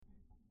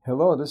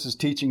Hello, this is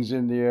Teachings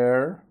in the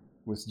Air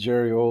with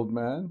Jerry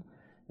Oldman,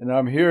 and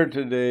I'm here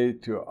today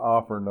to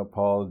offer an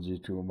apology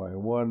to my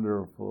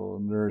wonderful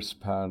nurse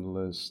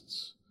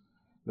panelists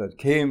that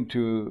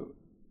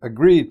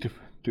agreed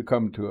to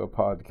come to a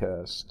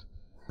podcast.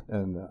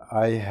 And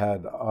I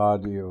had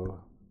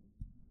audio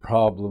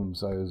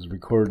problems. I was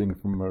recording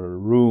from a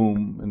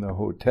room in a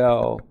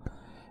hotel.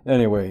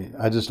 Anyway,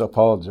 I just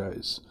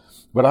apologize.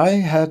 But I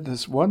had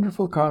this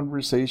wonderful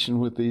conversation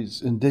with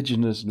these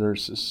indigenous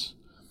nurses.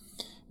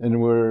 And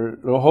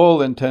the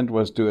whole intent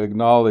was to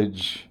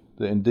acknowledge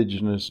the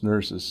indigenous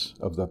nurses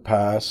of the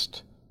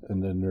past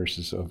and the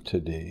nurses of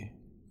today.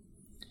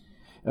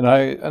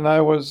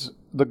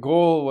 The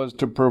goal was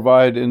to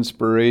provide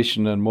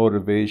inspiration and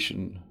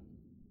motivation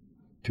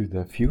to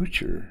the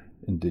future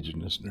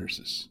indigenous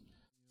nurses.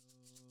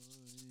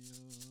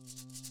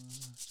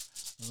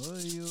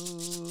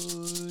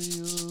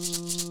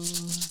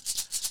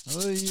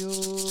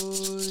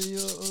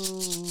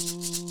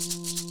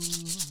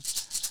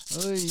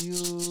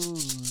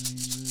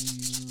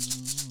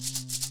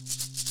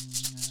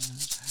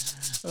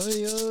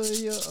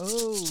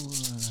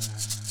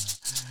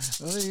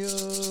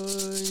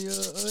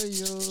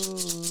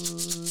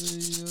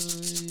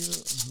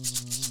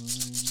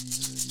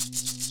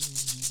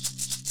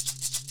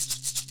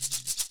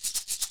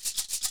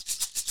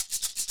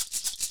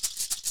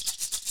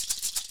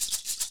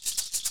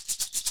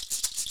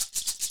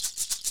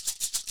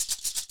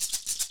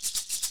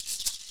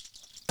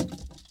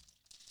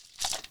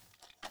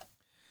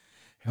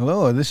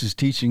 Hello, this is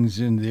Teachings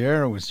in the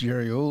Air with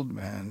Jerry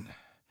Oldman.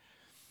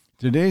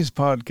 Today's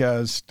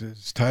podcast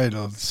is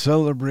titled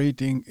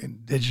Celebrating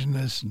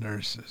Indigenous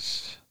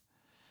Nurses.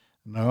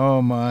 And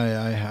oh my,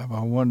 I have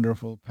a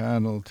wonderful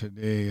panel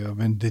today of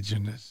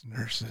Indigenous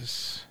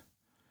nurses.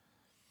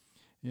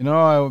 You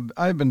know,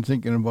 I've been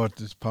thinking about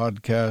this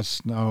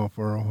podcast now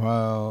for a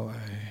while.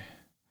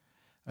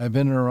 I've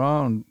been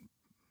around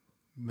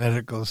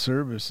medical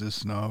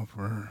services now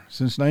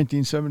since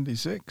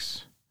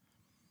 1976.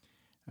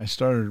 I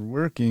started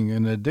working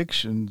in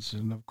addictions,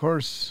 and of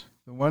course,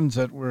 the ones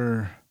that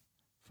were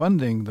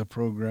funding the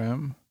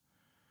program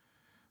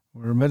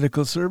were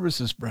Medical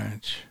Services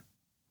Branch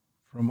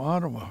from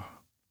Ottawa.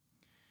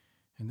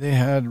 And they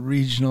had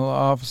regional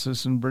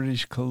offices in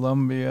British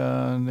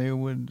Columbia, and they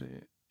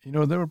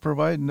were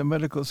providing the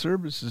medical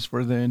services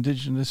for the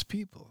Indigenous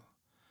people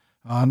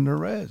on the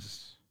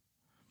res.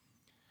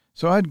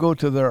 So I'd go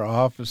to their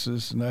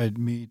offices and I'd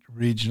meet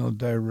regional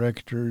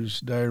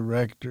directors,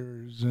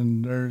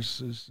 and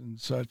nurses and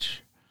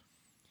such.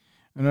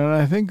 And when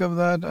I think of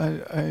that,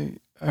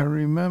 I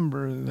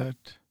remember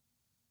that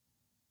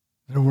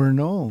there were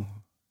no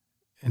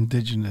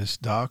Indigenous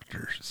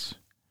doctors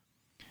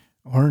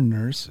or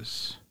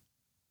nurses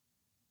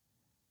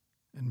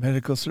in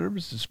Medical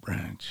Services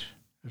Branch.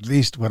 At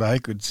least what I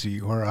could see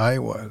where I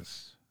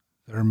was.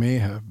 There may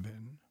have been.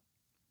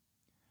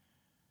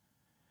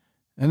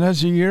 And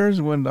as the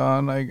years went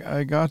on,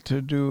 I got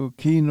to do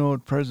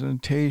keynote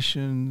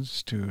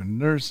presentations to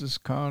nurses'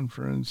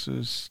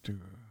 conferences,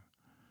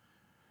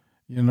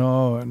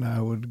 and I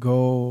would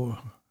go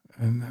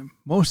and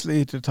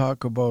mostly to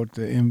talk about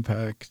the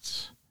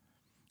impacts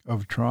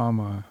of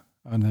trauma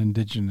on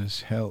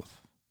Indigenous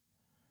health.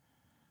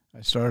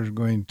 I started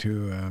going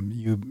to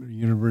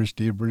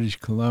University of British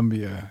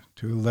Columbia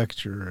to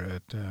lecture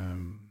at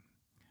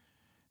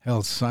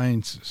health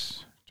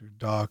sciences to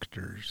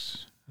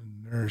doctors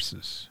and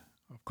nurses.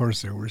 Of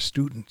course, there were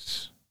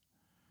students.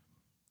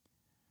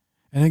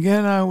 And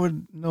again, I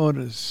would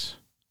notice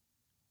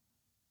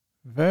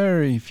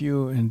very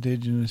few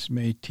Indigenous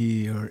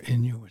Métis or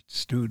Inuit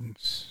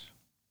students.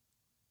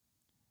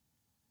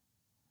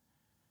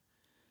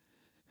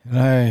 And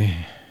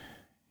I,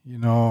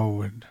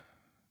 would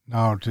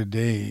now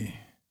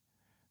today,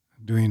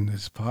 doing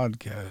this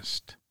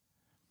podcast,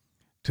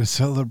 to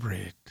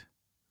celebrate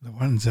the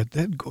ones that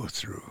did go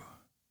through.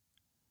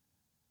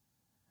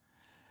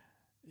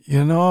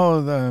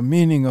 The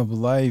meaning of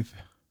life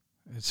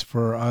is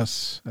for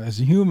us as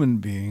a human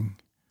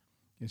being,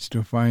 is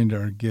to find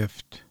our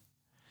gift,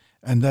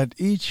 and that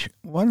each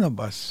one of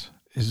us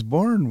is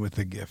born with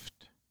a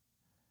gift.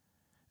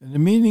 And the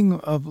meaning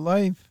of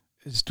life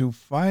is to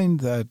find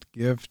that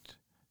gift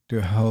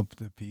to help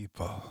the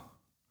people.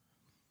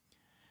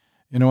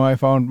 I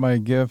found my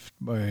gift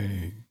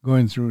by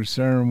going through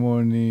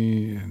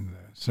ceremony, and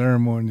the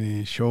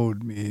ceremony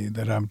showed me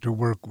that I'm to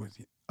work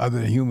with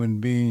other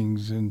human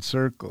beings in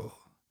circle,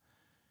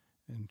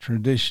 in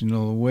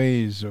traditional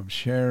ways of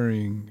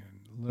sharing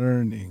and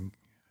learning,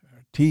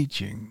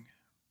 teaching.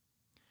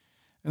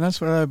 And that's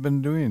what I've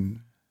been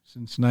doing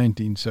since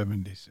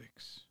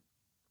 1976.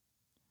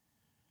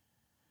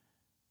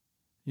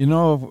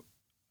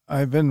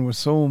 I've been with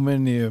so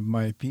many of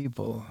my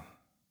people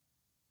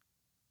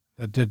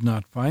that did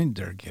not find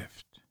their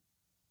gift.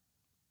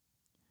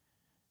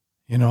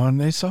 And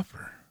they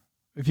suffer.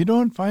 If you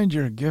don't find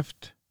your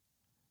gift,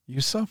 you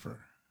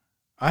suffer.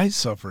 I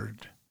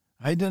suffered.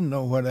 I didn't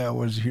know what I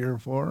was here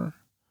for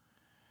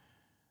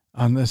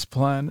on this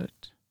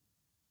planet.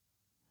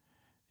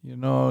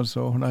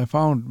 So when I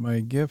found my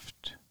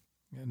gift,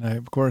 and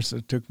of course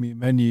it took me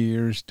many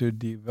years to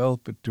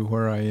develop it to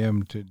where I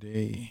am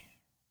today.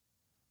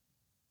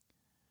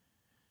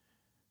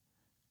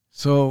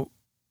 So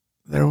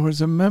there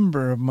was a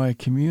member of my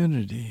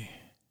community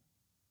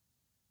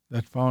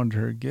that found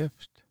her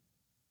gift.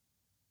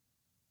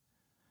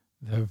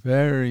 The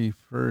very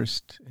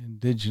first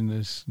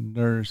Indigenous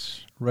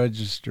nurse,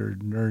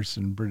 registered nurse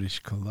in British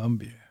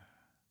Columbia.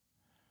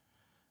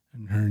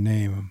 And her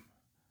name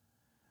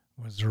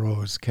was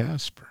Rose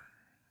Casper.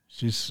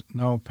 She's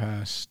now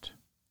passed.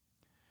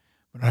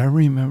 But I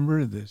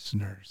remember this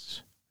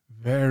nurse,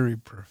 very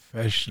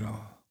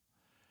professional,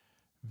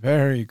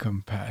 very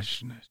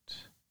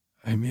compassionate.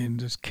 I mean,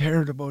 just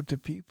cared about the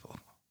people.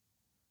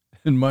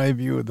 In my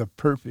view, the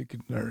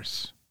perfect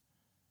nurse.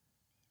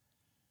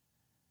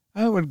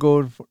 I would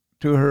go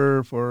to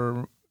her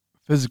for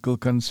physical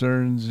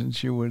concerns and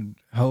she would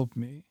help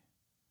me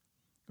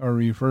or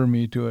refer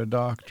me to a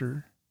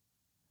doctor.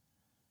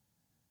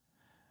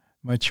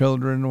 My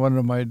children, one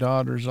of my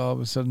daughters all of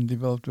a sudden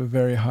developed a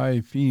very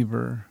high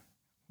fever,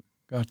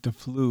 got the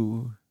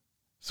flu.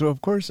 So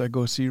of course I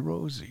go see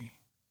Rosie.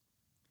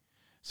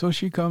 So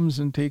she comes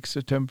and takes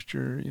the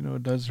temperature,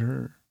 does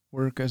her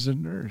work as a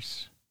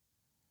nurse.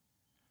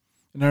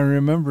 And I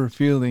remember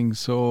feeling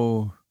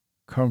so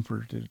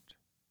comforted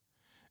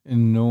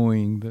in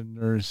knowing the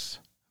nurse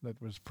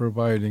that was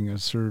providing a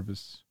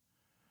service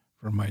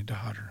for my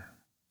daughter.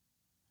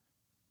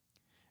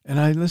 And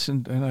I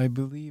listened and I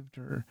believed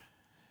her.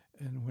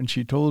 And when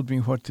she told me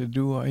what to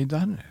do, I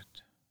done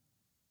it.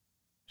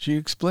 She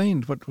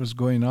explained what was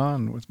going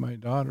on with my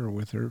daughter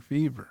with her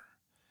fever,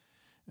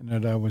 and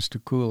that I was to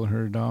cool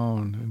her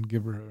down and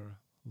give her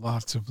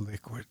lots of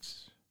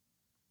liquids.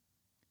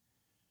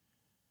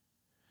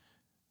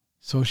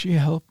 So she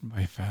helped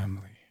my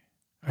family.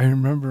 I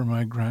remember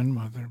my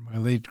grandmother, my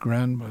late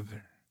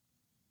grandmother,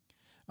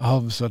 all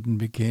of a sudden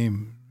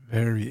became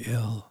very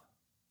ill.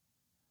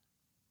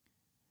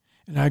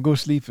 And I go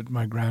sleep at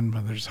my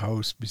grandmother's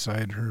house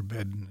beside her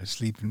bed in a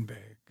sleeping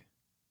bag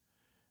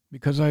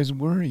because I was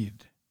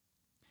worried.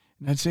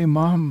 And I'd say,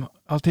 Mom,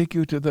 I'll take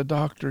you to the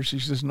doctor. She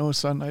says, no,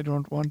 son, I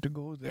don't want to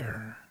go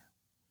there.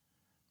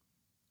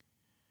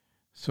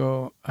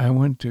 So I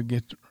went to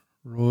get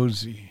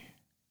Rosie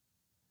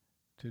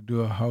to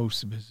do a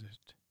house visit.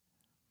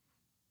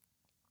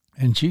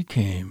 And she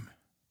came.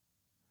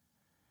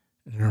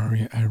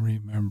 And I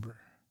remember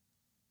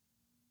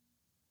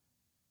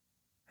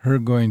her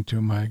going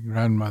to my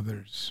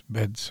grandmother's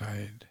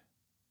bedside,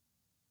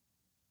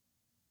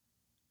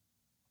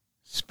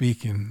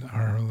 speaking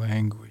our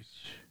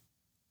language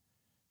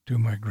to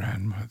my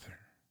grandmother.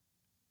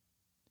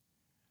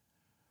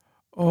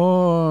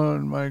 Oh,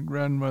 and my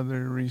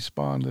grandmother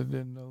responded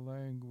in the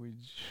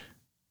language.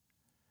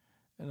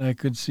 And I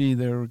could see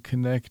they were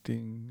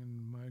connecting,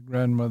 and my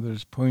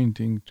grandmother's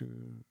pointing to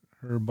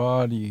her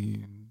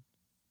body and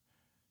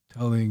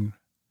telling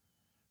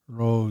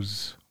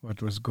Rose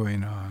what was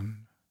going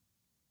on.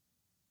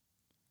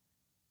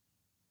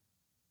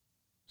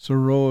 So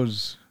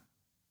Rose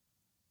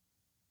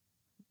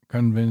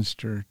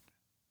convinced her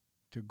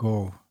to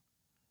go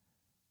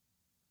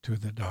to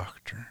the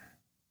doctor.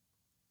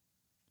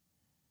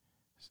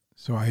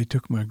 So I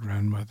took my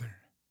grandmother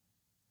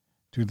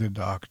to the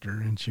doctor,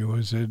 and she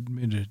was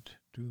admitted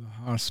to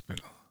the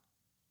hospital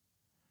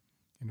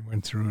and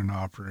went through an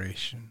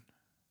operation.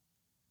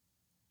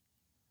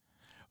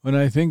 When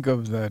I think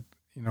of that,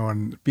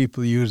 when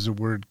people use the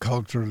word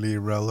culturally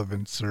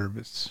relevant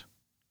service,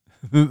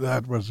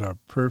 that was a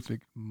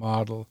perfect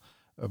model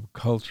of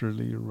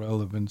culturally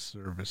relevant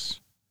service.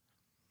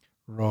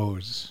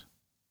 Rose,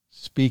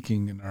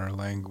 speaking in our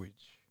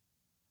language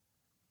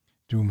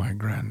to my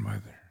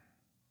grandmother,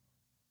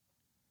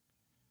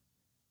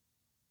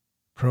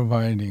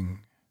 providing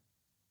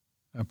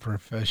a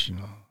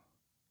professional,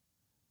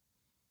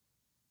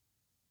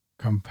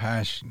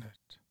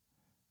 compassionate,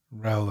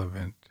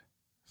 relevant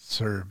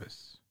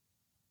service.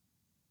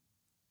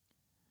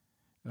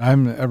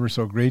 I'm ever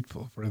so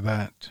grateful for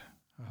that.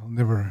 I'll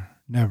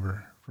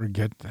never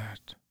forget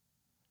that.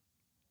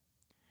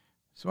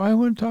 So I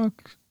went to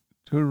talk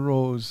to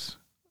Rose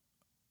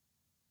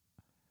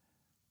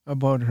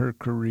about her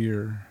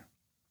career.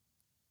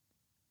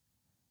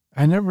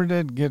 I never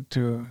did get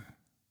to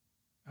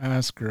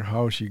ask her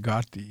how she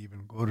got to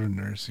even go to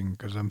nursing,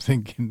 because I'm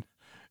thinking,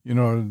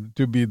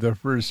 to be the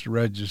first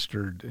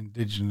registered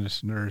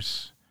Indigenous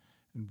nurse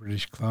in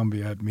British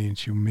Columbia, it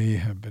means you may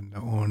have been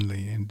the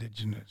only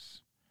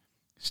Indigenous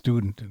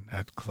student in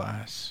that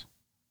class.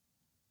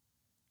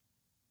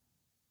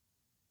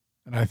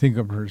 And I think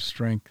of her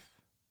strength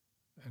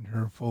and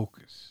her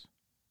focus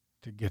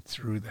to get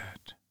through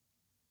that.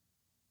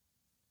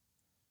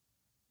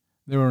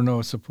 There were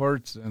no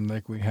supports, and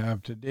like we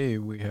have today,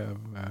 we have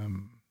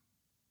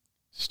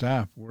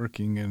staff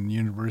working in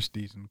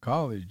universities and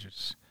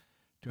colleges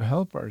to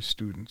help our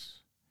students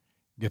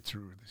get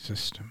through the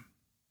system,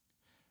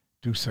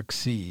 to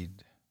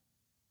succeed.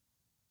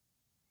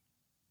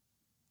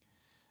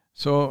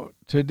 So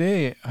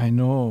today I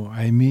know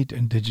I meet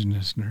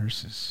Indigenous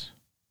nurses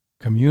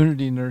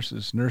community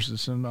nurses,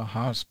 nurses in the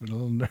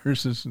hospital,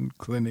 nurses in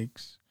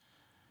clinics,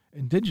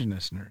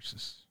 indigenous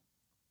nurses.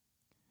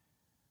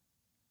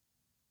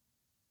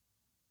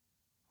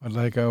 But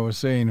like I was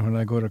saying, when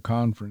I go to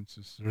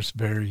conferences, there's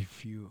very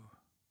few.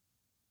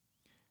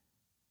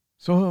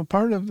 So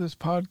part of this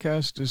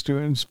podcast is to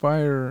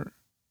inspire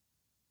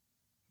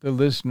the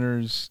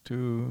listeners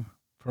to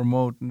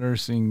promote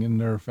nursing in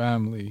their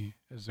family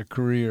as a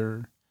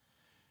career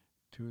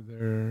to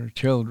their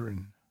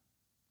children.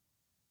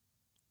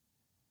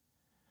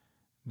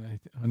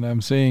 When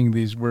I'm saying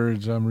these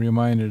words, I'm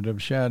reminded of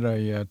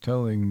Shadaya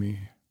telling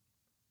me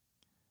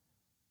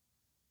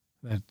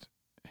that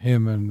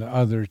him and the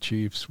other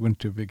chiefs went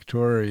to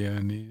Victoria,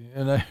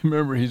 and I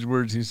remember his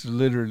words. He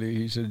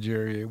said,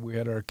 Jerry, we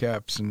had our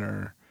caps in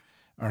our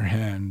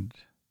hand,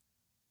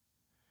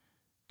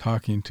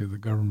 talking to the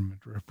government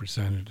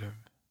representative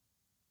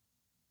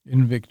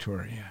in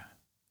Victoria.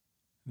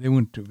 They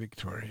went to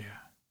Victoria.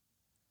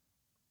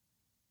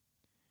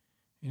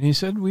 And he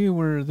said we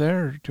were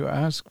there to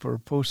ask for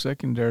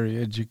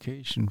post-secondary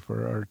education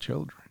for our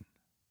children,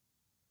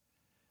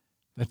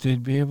 that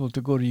they'd be able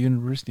to go to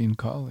university and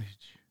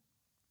college.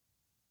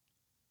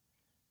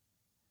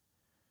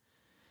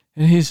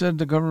 And he said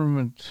the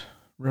government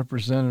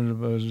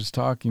representative I was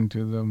talking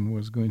to them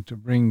was going to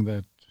bring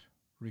that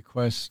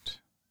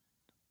request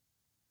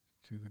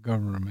to the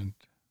government,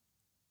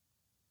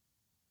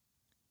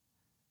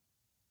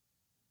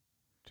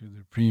 to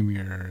the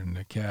premier and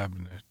the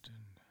cabinet. And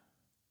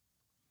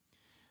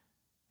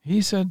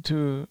he said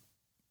to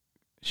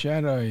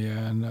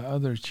Shadaya and the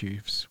other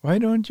chiefs, why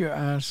don't you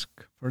ask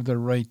for the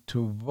right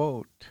to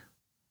vote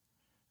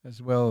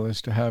as well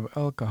as to have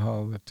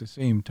alcohol at the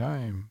same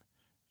time?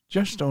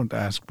 Just don't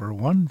ask for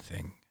one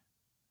thing.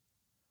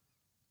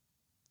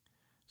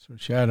 So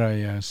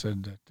Shadaya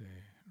said that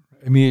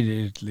they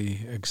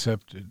immediately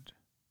accepted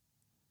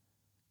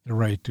the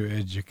right to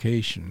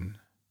education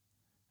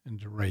and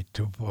the right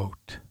to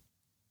vote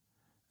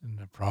in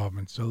the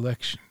province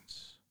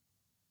elections.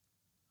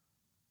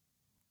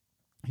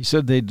 He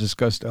said they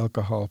discussed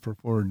alcohol for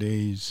 4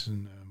 days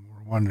and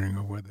were wondering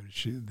whether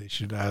they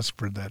should ask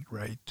for that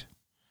right,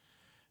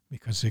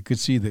 because they could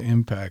see the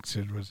impacts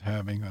it was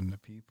having on the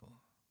people.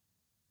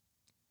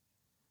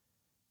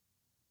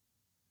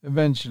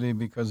 Eventually,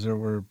 because there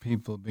were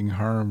people being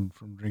harmed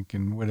from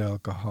drinking with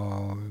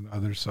alcohol and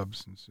other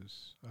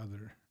substances,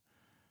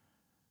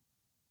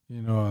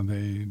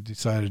 they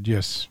decided,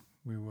 yes,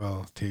 we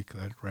will take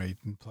that right.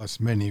 And plus,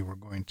 many were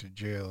going to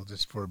jail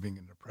just for being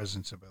in the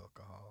presence of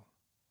alcohol.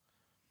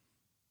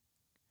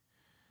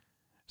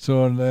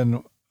 So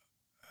then,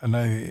 and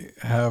I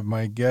have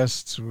my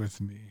guests with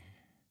me.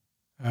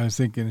 I was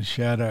thinking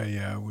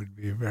Shadaya would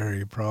be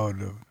very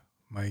proud of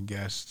my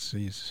guests.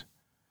 These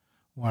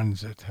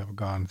ones that have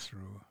gone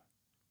through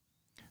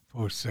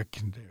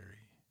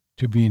post-secondary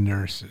to be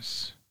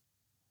nurses.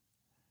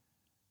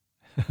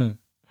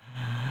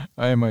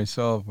 I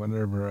myself,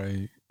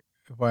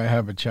 if I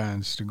have a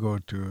chance to go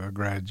to a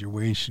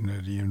graduation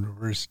at a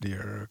university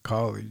or a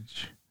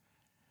college,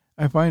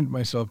 I find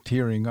myself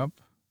tearing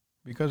up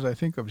because I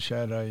think of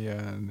Shadaya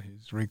and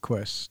his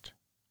request.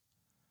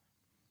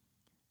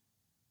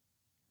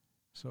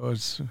 So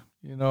it's,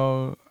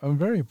 I'm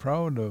very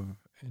proud of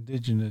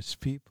indigenous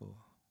people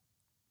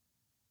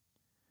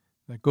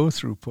that go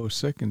through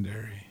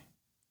post-secondary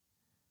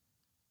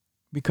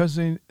because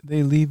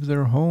they leave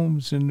their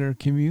homes and their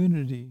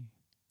community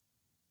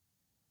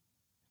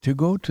to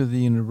go to the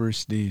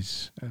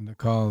universities and the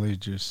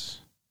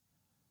colleges,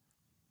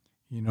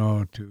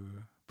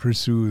 to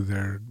pursue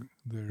their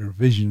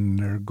vision,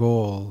 their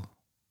goal,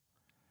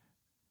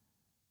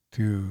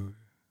 to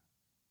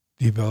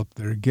develop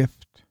their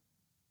gift.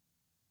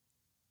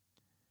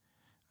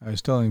 I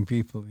was telling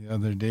people the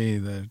other day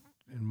that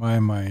in my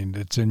mind,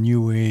 it's a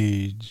new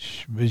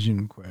age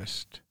vision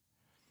quest.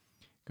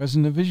 Because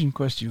in the vision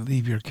quest, you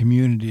leave your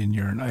community and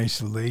you're in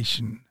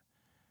isolation.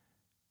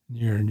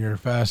 You're in your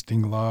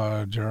fasting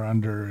lodge or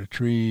under a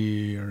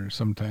tree, or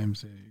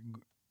sometimes they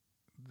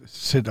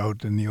sit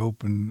out in the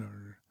open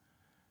or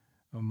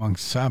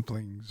amongst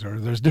saplings, or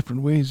there's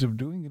different ways of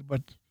doing it.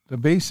 But the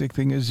basic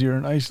thing is you're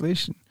in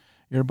isolation.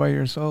 You're by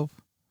yourself,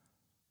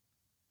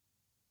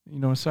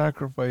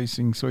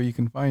 sacrificing so you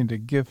can find a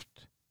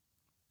gift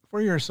for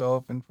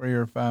yourself and for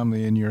your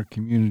family and your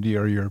community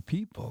or your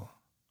people.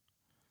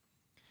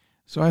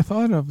 So I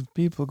thought of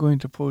people going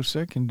to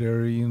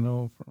post-secondary,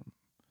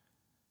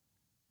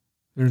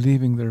 they're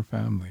leaving their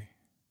family.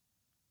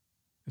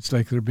 It's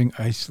like they're being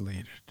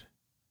isolated.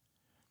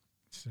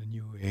 It's a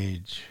new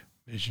age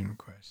vision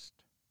quest.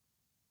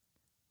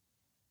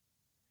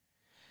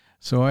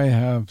 So I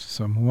have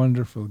some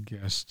wonderful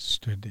guests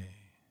today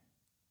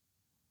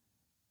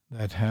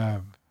that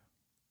have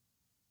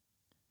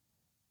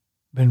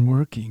been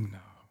working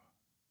now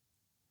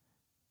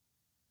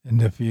in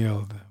the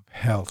field of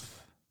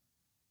health.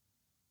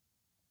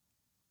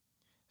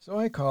 So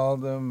I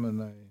called them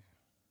and I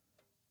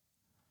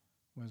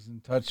was in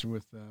touch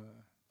with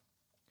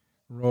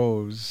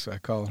Rose. I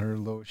call her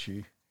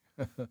Loshi.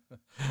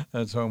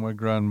 That's how my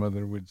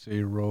grandmother would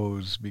say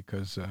rose,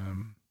 because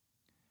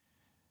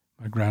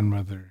my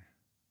grandmother's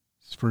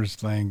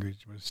first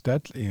language was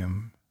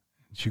Stetlium,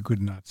 and she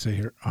could not say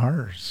her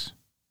R's.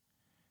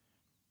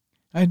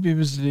 I'd be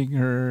visiting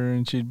her,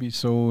 and she'd be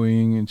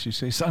sewing, and she'd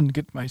say, "Son,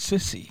 get my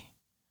sissy,"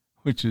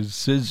 which is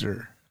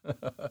scissor.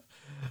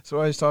 So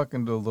I was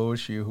talking to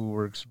Loshi, who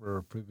works for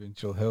a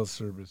Provincial Health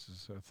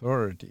Services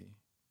Authority.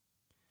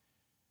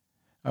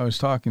 I was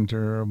talking to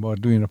her about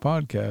doing a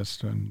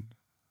podcast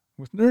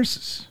with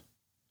nurses.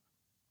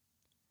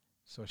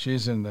 So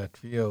she's in that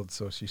field.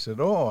 So she said,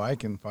 "Oh, I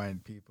can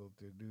find people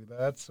to do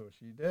that." So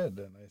she did.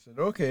 And I said,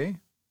 "Okay.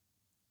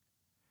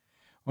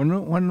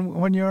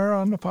 When you're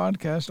on the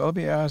podcast, I'll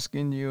be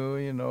asking you,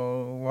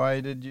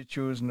 why did you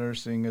choose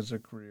nursing as a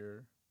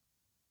career?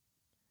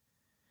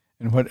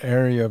 And what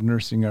area of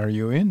nursing are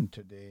you in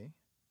today?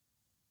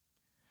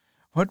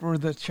 What were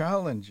the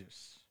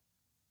challenges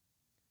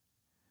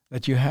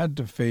that you had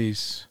to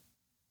face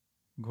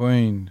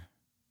going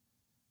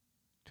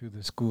to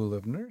the School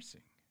of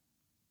Nursing?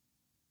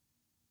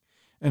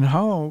 And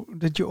how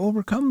did you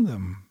overcome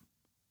them?"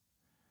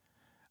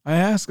 I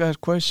ask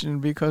that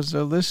question because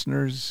the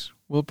listeners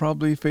will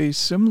probably face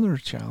similar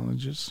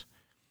challenges.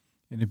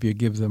 And if you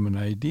give them an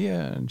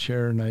idea and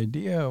share an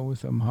idea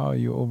with them how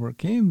you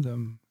overcame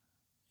them,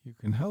 you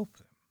can help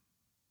them.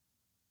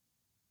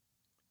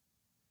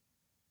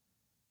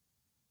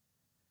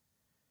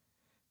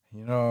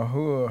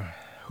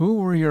 Who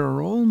were your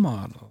role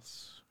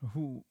models?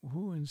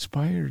 Who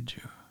inspired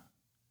you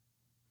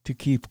to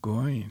keep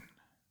going?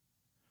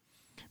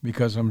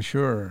 Because I'm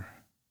sure,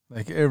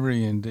 like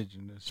every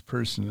Indigenous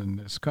person in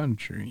this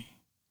country,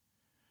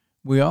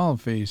 we all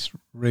face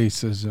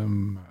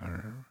racism,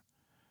 or,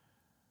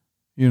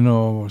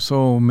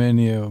 so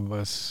many of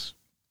us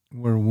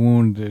were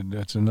wounded.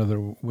 That's another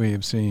way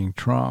of saying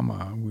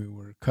trauma. We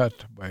were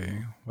cut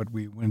by what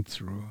we went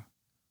through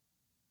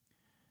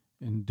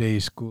in day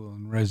school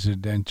and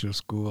residential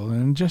school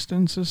and just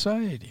in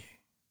society.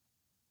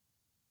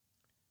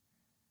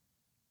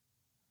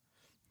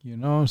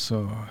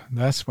 So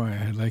that's why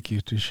I'd like you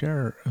to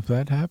share if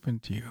that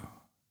happened to you.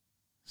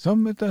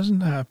 Some it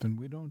doesn't happen.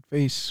 We don't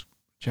face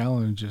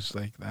challenges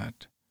like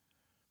that.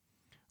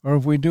 Or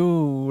if we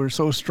do, we're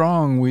so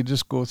strong, we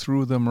just go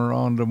through them,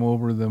 around them,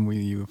 over them,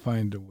 you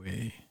find a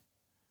way.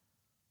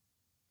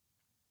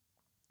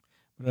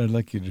 But I'd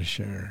like you to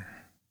share,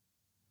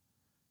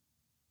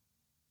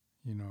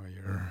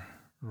 your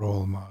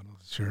role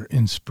models, your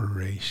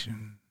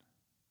inspiration.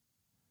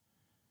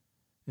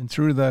 And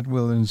through that,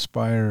 we'll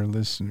inspire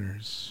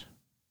listeners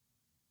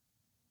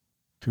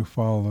to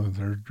follow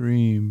their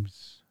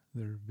dreams,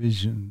 their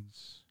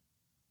visions,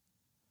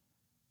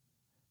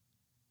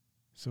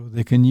 so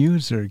they can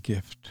use their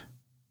gift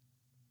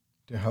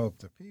to help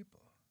the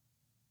people.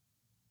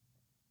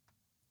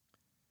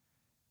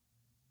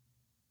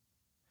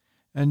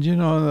 And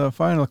the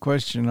final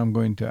question I'm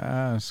going to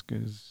ask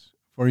is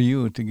for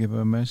you to give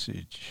a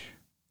message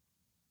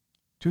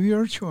to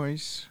your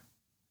choice,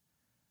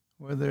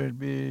 whether it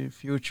be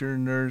future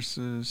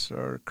nurses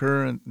or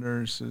current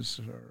nurses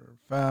or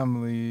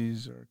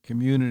families or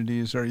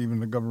communities or even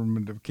the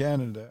government of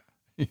Canada.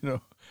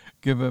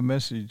 Give a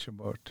message to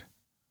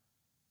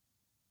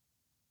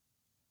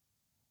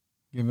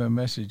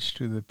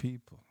the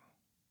people.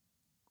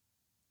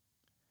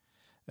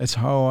 That's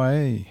how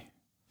I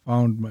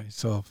found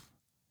myself.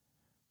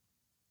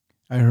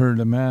 I heard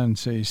a man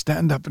say,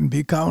 "Stand up and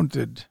be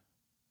counted."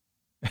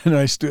 And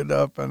I stood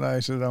up and I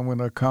said, I'm going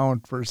to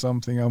count for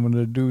something. I'm going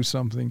to do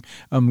something.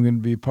 I'm going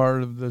to be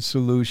part of the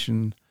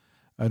solution.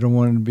 I don't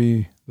want to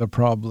be the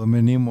problem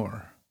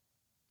anymore.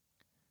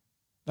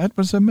 That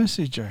was a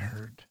message I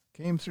heard.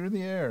 Came through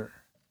the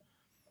air.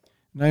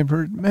 And I've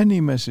heard many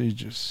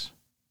messages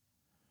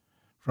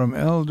from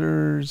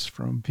elders,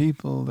 from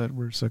people that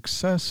were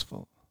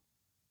successful,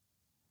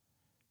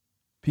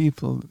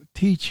 people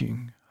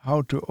teaching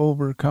how to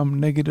overcome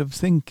negative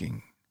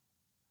thinking.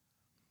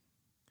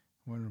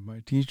 One of my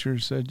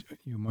teachers said,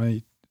 you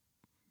may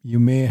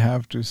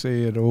have to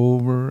say it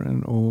over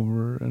and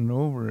over and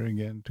over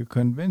again to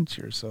convince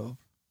yourself.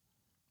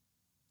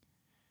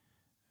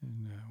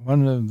 And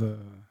one of the,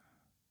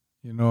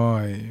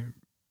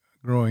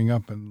 growing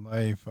up in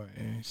life,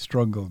 I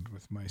struggled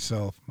with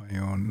myself, my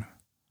own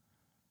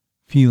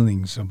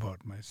feelings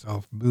about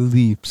myself,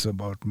 beliefs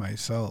about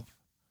myself.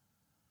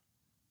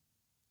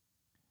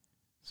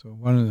 So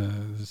one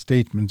of the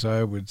statements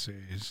I would say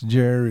is,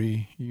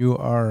 Jerry, you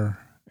are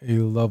a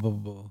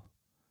lovable,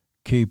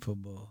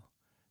 capable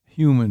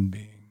human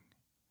being.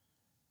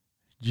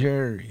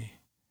 Jerry,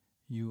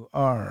 you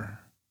are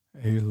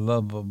a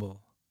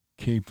lovable,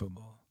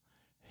 capable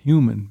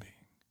human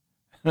being.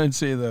 And I'd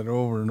say that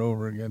over and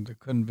over again to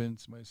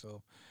convince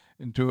myself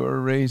and to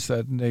erase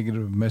that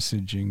negative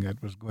messaging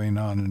that was going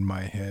on in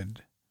my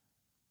head.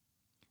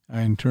 I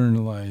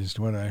internalized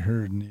what I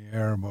heard in the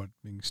air about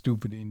being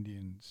stupid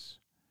Indians.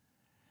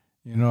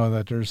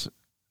 That there's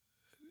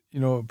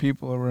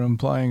people were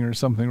implying there's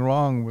something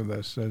wrong with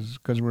us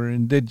because we're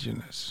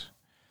indigenous.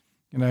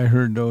 And I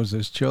heard those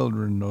as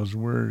children, those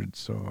words,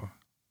 so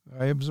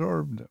I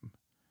absorbed them.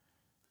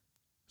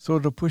 So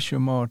to push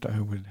them out, I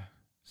would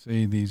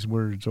say these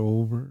words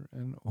over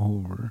and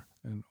over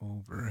and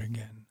over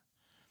again.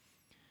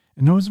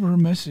 And those were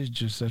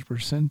messages that were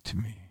sent to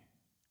me.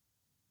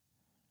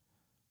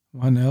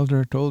 One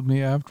elder told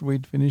me after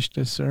we'd finished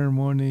the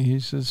ceremony, he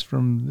says,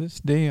 from this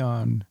day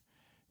on,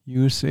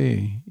 you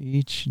say,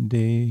 each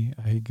day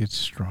I get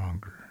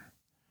stronger.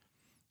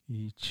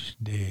 Each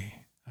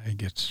day I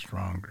get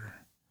stronger.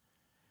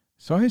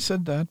 So I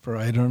said that for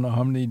I don't know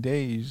how many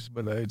days,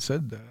 but I had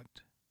said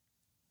that.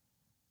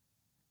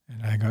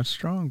 And I got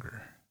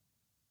stronger.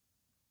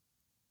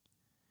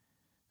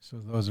 So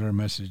those are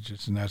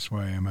messages, and that's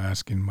why I'm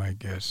asking my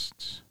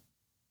guests,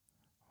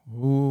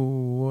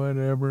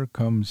 whatever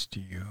comes to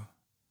you,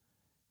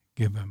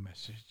 give a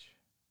message.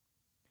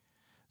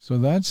 So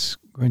that's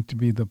going to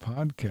be the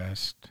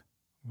podcast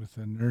with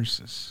the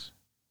nurses.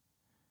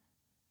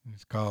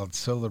 It's called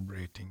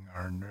Celebrating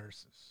Our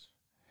Nurses.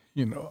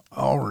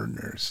 Our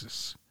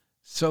nurses.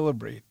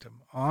 Celebrate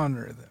them,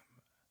 honor them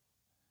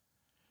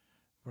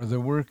for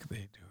the work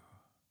they do.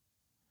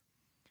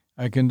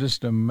 I can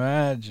just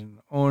imagine,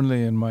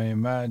 only in my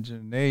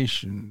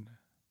imagination,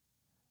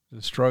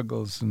 the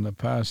struggles in the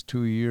past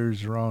 2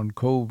 years around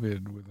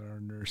COVID with our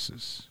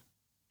nurses.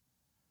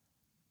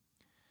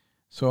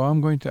 So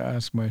I'm going to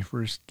ask my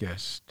first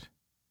guest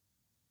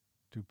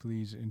to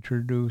please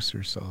introduce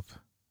herself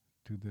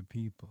to the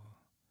people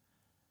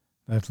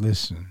that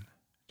listen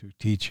to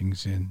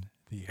Teachings in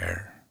the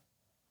Air.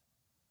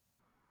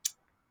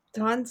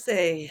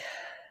 Tansei,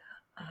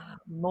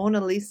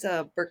 Mona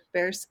Lisa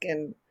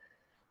Burke-Bearskin,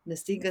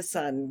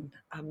 Nasigasan,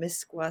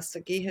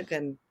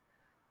 Misquasagihagan,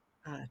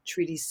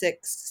 Treaty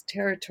 6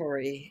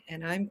 territory,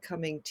 and I'm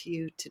coming to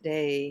you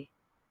today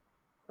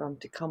from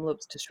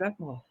Tecumloops to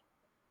Shrepmo.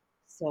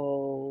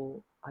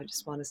 So I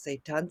just want to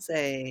say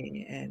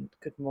Tansei and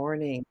good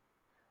morning.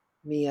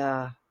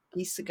 Mia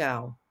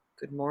Gisagao,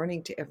 good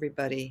morning to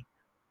everybody.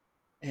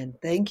 And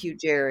thank you,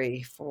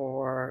 Jerry,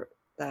 for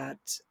that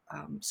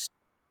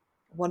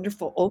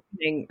wonderful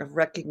opening of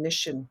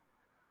recognition.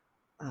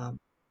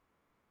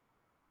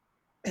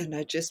 And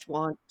I just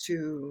want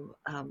to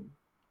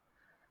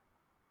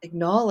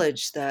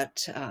acknowledge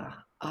that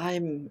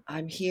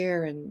I'm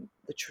here in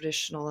the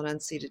traditional and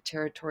unceded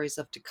territories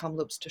of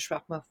Tecumloops to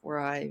Shrepma, where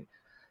I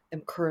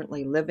am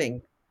currently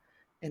living.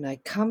 And I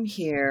come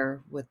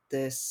here with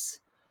this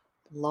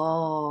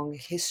long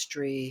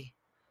history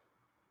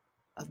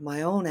of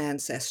my own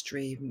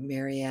ancestry,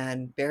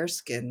 Marianne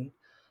Bearskin,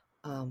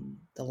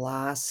 the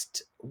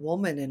last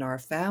woman in our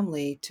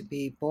family to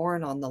be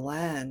born on the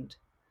land.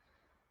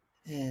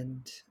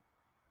 And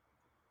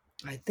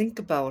I think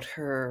about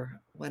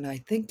her when I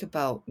think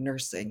about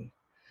nursing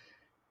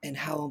and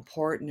how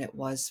important it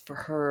was for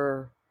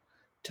her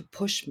to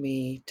push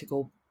me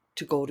to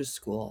go to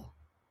school.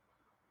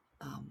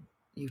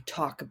 You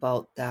talk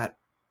about that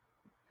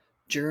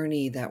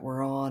journey that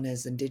we're on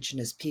as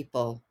Indigenous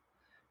people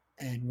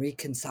and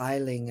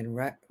reconciling and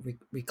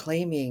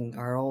reclaiming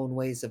our own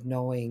ways of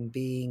knowing,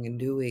 being, and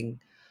doing.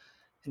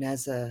 And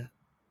as I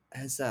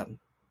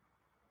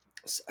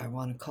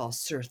want to call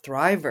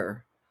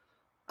survivor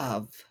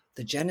of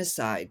the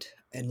genocide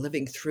and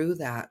living through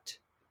that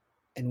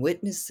and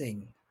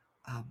witnessing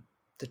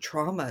the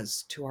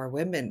traumas to our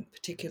women,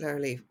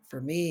 particularly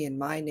for me in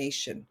my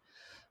nation,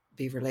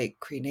 Beaver Lake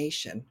Cree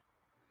Nation.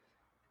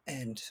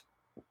 And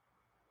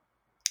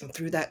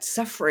through that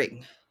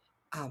suffering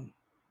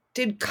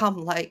did come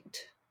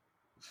light,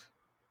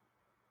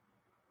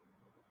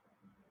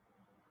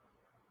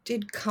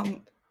 did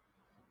come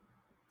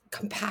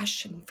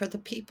compassion for the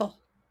people,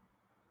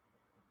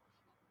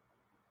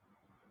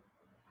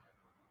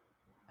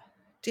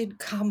 did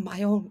come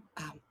my own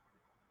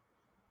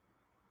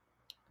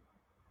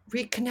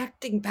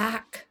reconnecting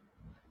back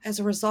as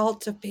a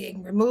result of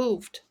being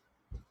removed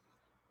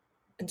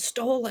and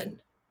stolen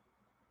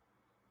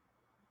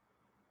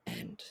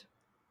and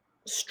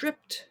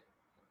stripped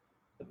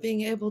of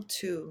being able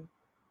to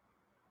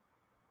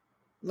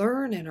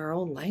learn in our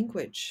own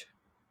language,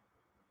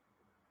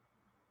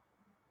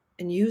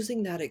 and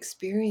using that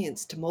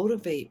experience to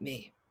motivate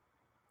me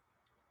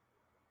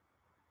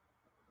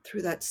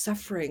through that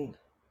suffering.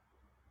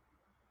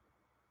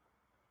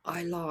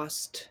 I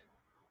lost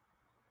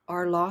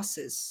our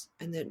losses,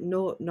 and that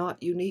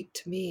not unique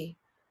to me,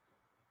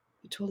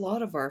 but to a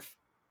lot of our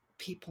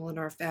people in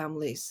our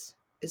families,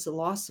 is the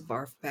loss of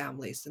our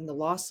families and the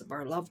loss of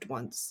our loved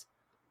ones.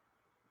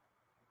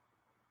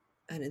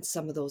 And in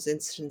some of those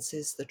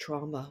instances, the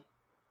trauma,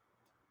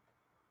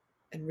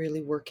 and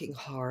really working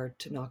hard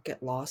to not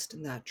get lost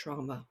in that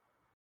trauma.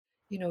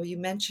 You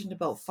mentioned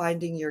about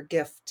finding your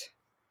gift,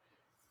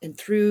 and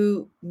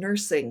through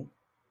nursing,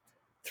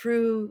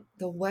 through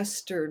the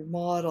Western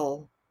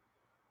model,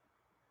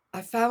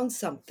 I found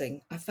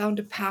something. I found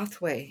a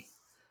pathway.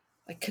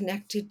 I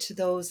connected to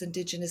those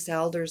Indigenous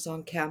elders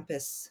on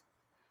campus.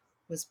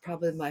 It was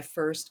probably my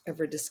first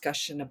ever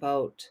discussion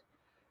about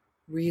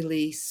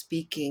really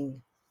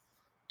speaking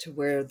to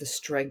where the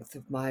strength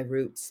of my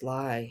roots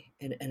lie,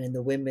 and in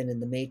the women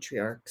and the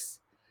matriarchs.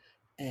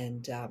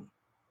 And,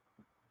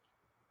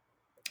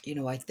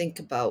 I think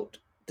about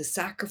the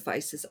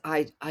sacrifices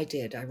I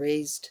did. I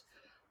raised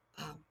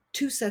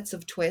two sets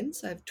of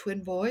twins. I have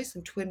twin boys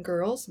and twin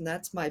girls, and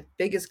that's my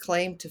biggest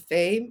claim to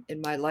fame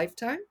in my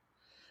lifetime.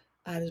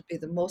 And it'd be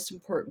the most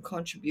important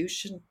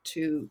contribution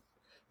to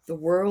the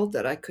world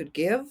that I could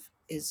give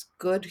is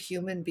good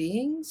human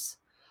beings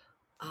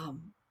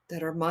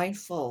that are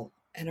mindful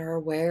and are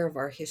aware of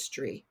our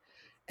history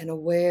and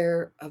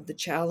aware of the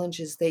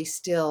challenges they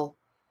still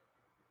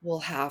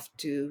will have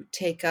to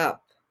take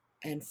up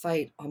and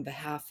fight on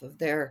behalf of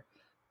their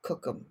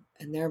cookum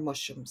and their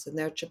mushums and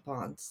their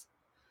chipons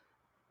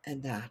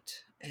and that.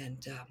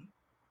 And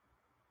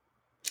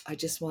I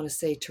just want to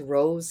say to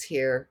Rose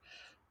here,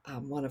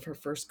 one of her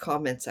first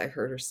comments, I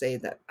heard her say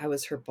that I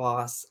was her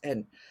boss.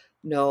 And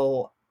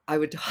no, I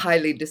would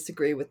highly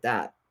disagree with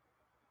that.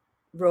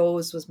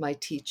 Rose was my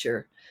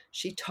teacher.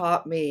 She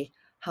taught me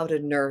how to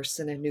nurse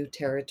in a new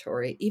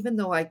territory, even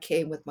though I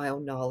came with my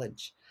own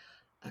knowledge.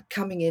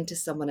 Coming into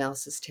someone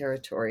else's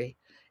territory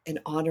and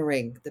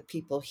honoring the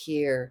people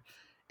here.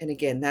 And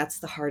again, that's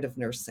the heart of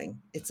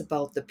nursing. It's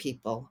about the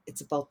people,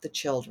 it's about the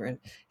children,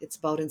 it's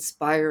about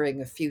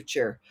inspiring a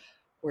future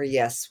where,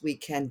 yes, we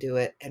can do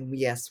it, and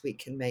yes, we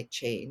can make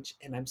change.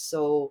 And I'm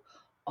so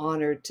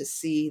honored to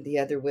see the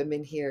other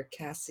women here,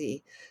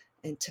 Cassie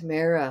and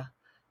Tamara,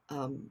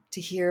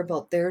 to hear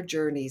about their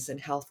journeys in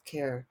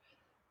healthcare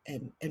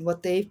and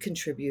what they've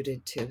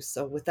contributed to.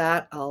 So with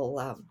that,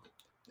 I'll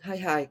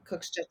hi,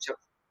 Cook's Churchill.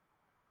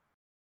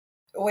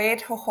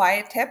 Wade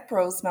Hawaii tip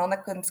Rose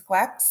Melnick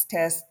Squaps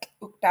test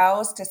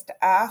Ukdaus test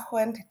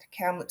Ahwin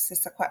Kamlip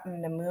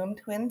Sisaquatman Namoom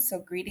twin. So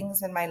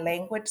greetings in my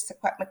language,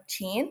 Sequat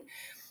McCheen.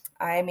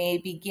 I'm a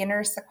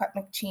beginner Sequat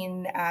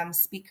McCheen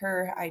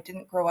speaker. I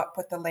didn't grow up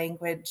with the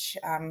language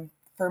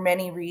for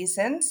many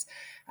reasons.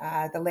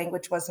 The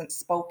language wasn't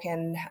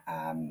spoken.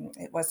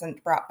 It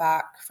wasn't brought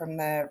back from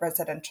the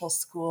residential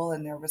school,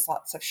 and there was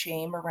lots of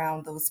shame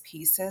around those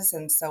pieces.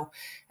 And so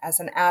as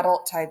an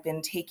adult, I've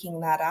been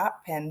taking that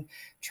up and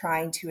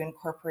trying to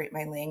incorporate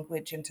my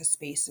language into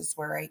spaces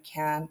where I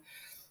can.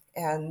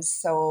 And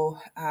so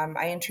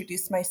I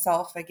introduced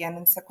myself again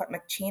in Sequat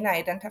McCheen. I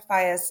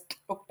identify as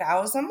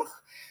Ukdausam.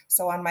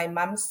 So on my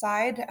mom's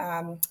side,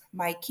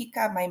 my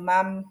Kika, my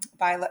mom,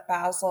 Violet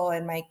Basil,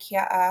 and my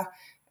Kia,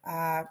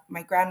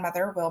 my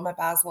grandmother, Wilma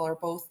Basil, are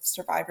both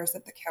survivors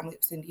at the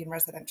Kamloops Indian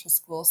Residential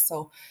School.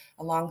 So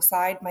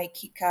alongside my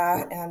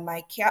Kika and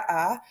my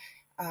Kia,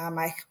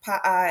 my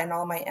Pa'a and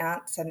all my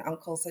aunts and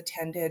uncles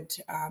attended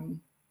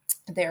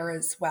there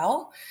as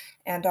well.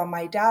 And on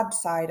my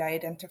dad's side, I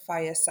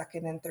identify as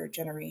second and third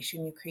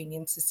generation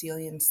Ukrainian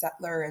Sicilian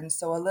settler. And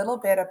so a little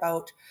bit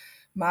about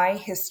my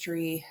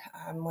history,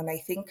 when I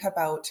think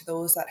about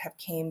those that have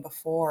came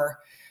before,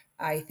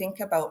 I think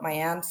about my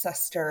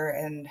ancestor,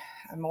 and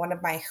one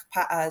of my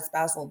pa'as,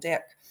 Basil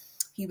Dick.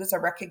 He was a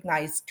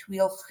recognized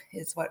tuilch,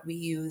 is what we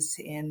use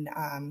in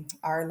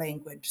our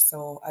language,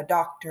 so a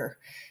doctor,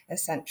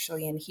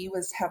 essentially. And he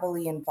was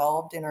heavily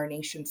involved in our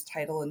nation's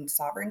title and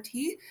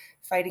sovereignty,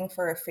 fighting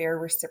for a fair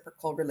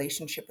reciprocal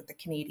relationship with the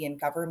Canadian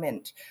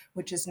government,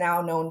 which is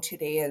now known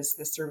today as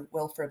the Sir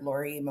Wilfrid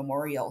Laurier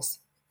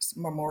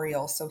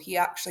Memorial. So he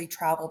actually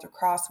traveled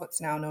across what's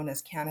now known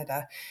as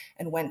Canada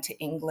and went to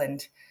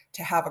England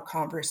to have a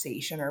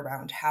conversation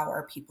around how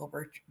our people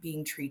were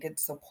being treated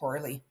so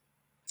poorly.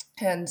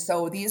 And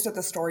so these are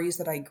the stories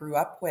that I grew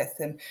up with,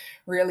 and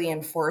really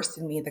enforced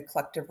in me the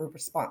collective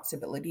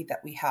responsibility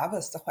that we have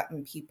as the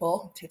Wet'en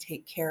people to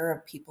take care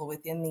of people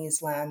within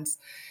these lands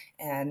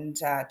and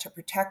to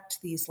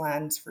protect these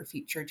lands for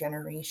future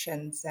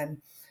generations.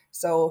 And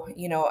so,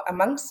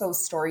 amongst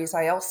those stories,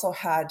 I also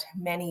had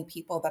many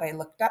people that I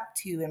looked up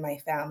to in my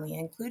family,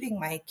 including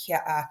my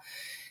Kia.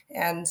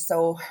 And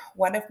so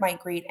one of my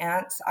great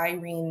aunts,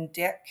 Irene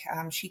Dick,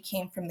 she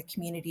came from the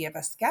community of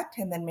Asket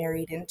and then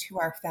married into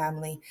our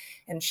family.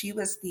 And she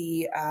was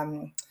the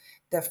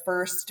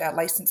first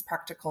licensed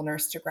practical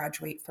nurse to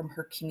graduate from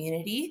her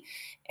community.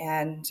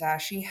 And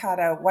she had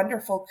a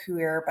wonderful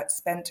career, but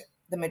spent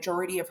the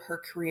majority of her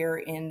career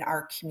in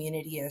our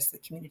community as the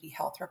community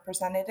health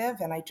representative.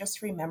 And I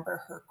just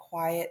remember her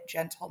quiet,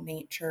 gentle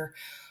nature,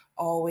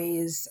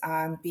 always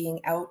being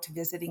out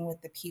visiting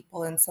with the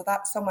people. And so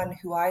that's someone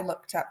who I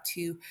looked up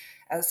to,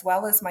 as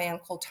well as my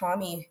Uncle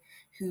Tommy,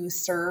 who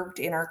served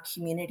in our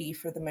community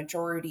for the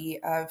majority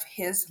of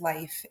his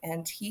life.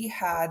 And he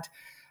had,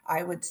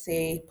 I would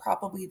say,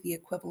 probably the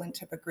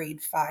equivalent of a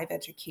grade 5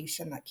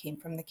 education that came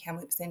from the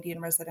Kamloops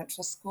Indian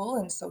Residential School.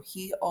 And so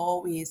he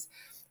always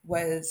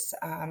was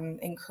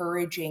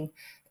encouraging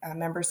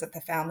members of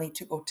the family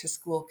to go to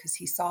school, because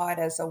he saw it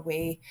as a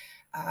way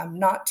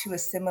not to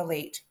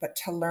assimilate, but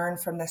to learn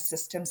from the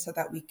system so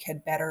that we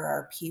could better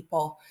our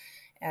people.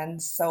 And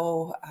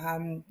so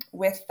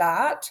with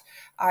that,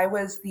 I'm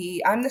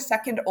the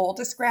second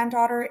oldest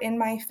granddaughter in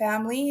my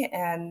family,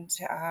 and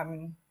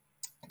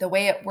the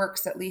way it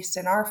works, at least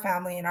in our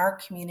family, in our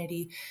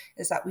community,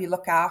 is that we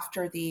look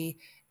after the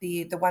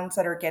ones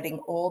that are getting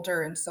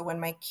older. And so when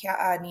my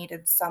kia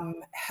needed some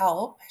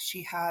help,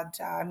 she had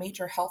a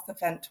major health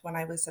event when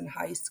I was in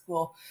high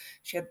school.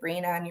 She had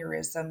brain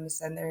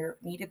aneurysms, and there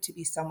needed to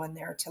be someone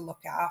there to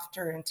look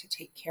after and to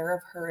take care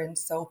of her. And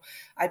so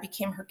I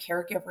became her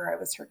caregiver. I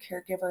was her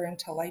caregiver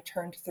until I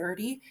turned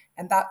 30.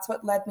 And that's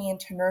what led me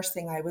into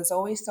nursing. I was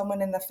always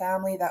someone in the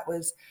family that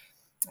was,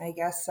 I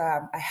guess,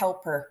 a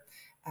helper,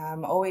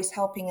 always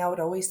helping out,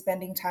 always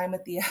spending time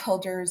with the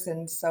elders.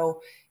 And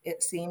so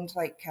it seemed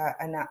like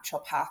a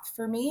natural path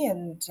for me.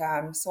 And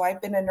so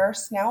I've been a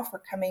nurse now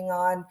for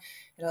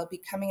it'll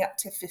be coming up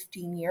to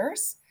 15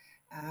 years.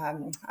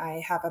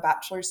 I have a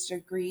bachelor's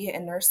degree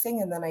in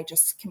nursing, and then I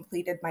just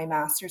completed my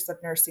master's of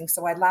nursing.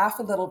 So I laugh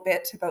a little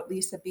bit about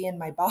Lisa being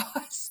my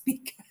boss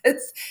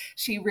because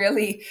she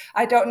really,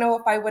 I don't know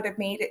if I would have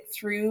made it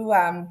through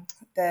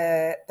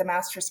the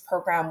master's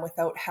program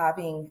without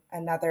having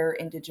another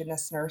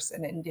Indigenous nurse,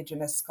 an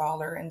Indigenous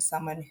scholar, and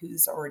someone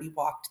who's already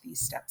walked these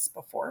steps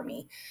before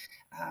me.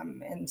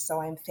 And so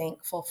I'm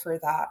thankful for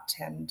that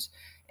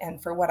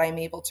and for what I'm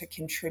able to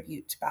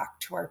contribute back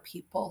to our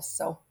people.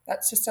 So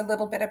that's just a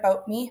little bit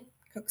about me.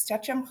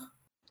 Cookstechum.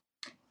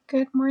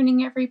 Good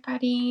morning,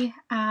 everybody.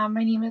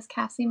 My name is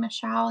Cassie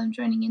Michelle. I'm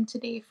joining in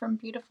today from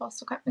beautiful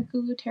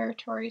Secwepemcúlecw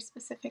territory,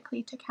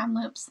 specifically to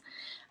Kamloops,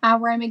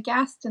 where I'm a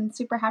guest and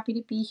super happy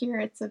to be here.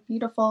 It's a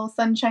beautiful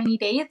sunshiny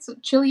day. It's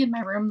chilly in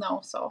my room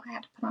though, so I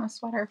had to put on a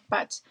sweater.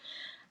 But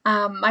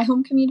my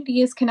home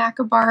community is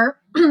Kanaka Bar,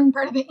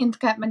 part of the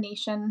Intkatma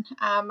Nation.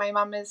 My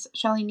mom is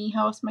Shelley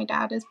Niehaus, my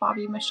dad is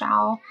Bobby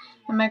Michelle,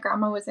 and my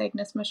grandma was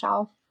Agnes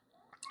Michelle.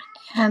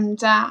 And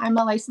I'm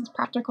a licensed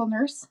practical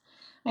nurse.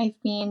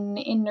 I've been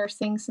in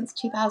nursing since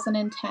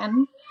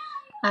 2010.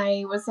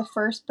 I was the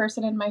first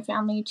person in my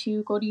family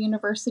to go to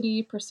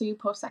university, pursue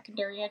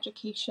post-secondary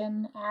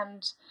education,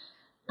 and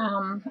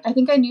I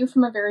think I knew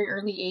from a very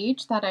early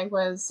age that I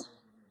was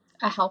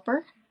a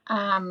helper.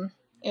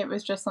 It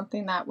was just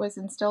something that was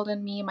instilled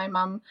in me. My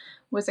mom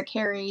was a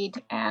care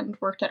aide and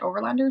worked at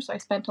Overlander, so I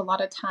spent a lot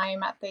of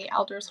time at the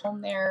elders'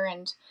 home there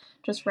and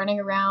just running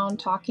around,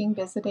 talking,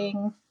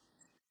 visiting,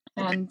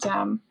 and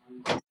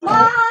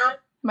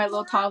my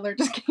little toddler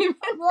just came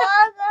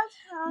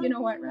in. You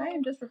know what, Ryan?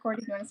 I'm just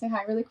recording. You want to say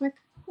hi really quick?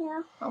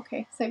 Yeah.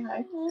 Okay, say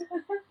hi.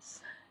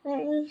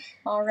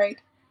 All right.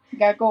 You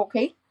gotta go,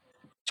 okay?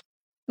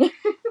 So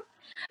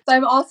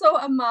I'm also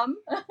a mom.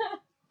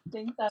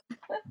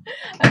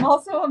 I'm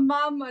also a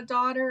mom, a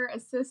daughter, a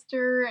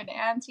sister, an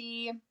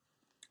auntie.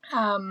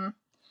 And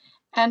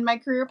my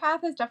career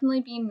path has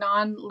definitely been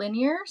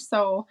non-linear.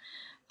 So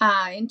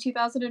in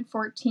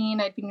 2014,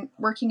 I'd been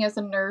working as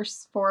a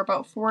nurse for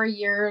about 4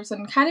 years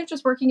and kind of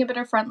just working a bit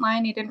of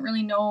frontline. I didn't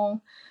really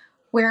know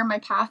where my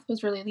path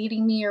was really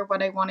leading me or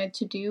what I wanted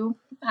to do.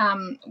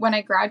 When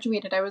I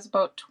graduated, I was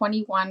about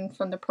 21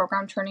 from the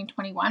program, turning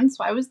 21.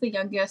 So I was the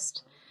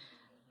youngest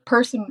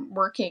person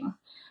working.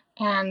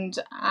 And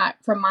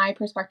from my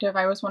perspective,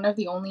 I was one of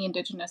the only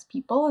Indigenous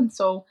people. And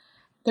so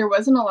there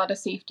wasn't a lot of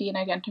safety in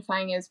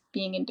identifying as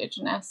being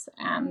Indigenous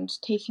and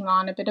taking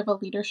on a bit of a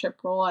leadership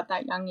role at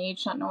that young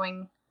age, not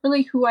knowing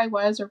really who I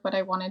was or what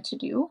I wanted to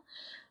do.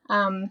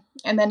 And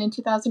then in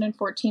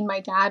 2014, my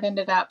dad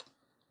ended up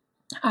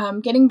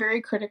getting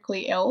very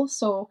critically ill.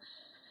 So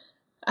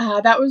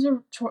that was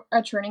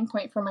a turning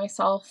point for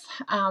myself.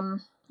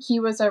 He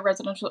is a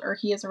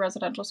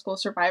residential school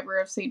survivor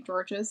of St.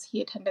 George's. He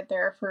attended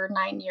there for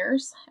 9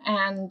 years.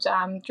 And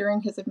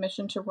during his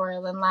admission to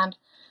Royal Inland,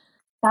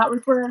 that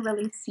was where I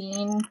really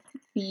seen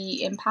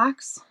the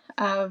impacts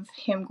of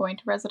him going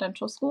to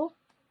residential school.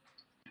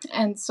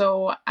 And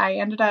so I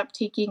ended up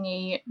taking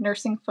a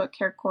nursing foot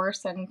care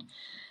course, and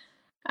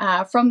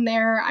from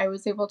there, I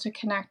was able to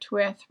connect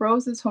with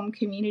Rose's home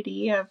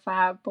community of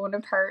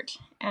Bonaparte,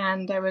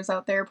 and I was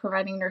out there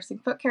providing nursing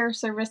foot care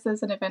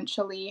services, and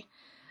eventually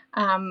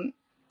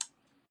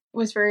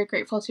was very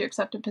grateful to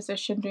accept a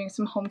position doing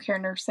some home care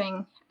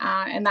nursing,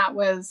 and that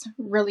was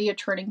really a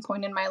turning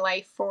point in my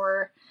life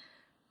for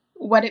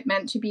what it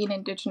meant to be an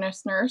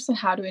Indigenous nurse and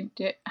how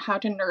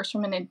to nurse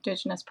from an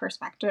Indigenous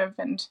perspective.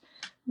 And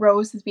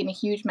Rose has been a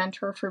huge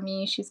mentor for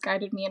me. She's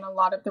guided me in a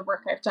lot of the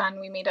work I've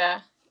done. We made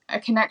a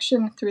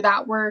connection through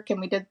that work,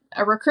 and we did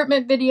a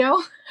recruitment video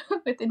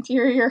with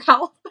Interior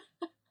Health.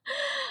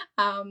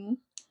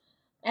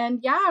 And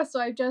yeah, so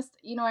I just,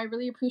 I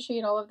really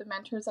appreciate all of the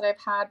mentors that I've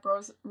had.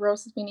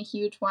 Rose has been a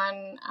huge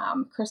one.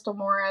 Crystal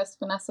Morris,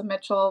 Vanessa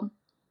Mitchell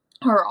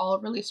are all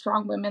really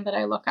strong women that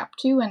I look up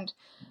to and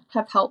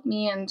have helped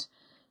me. And,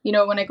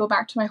 when I go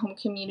back to my home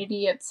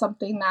community, it's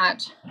something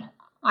that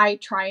I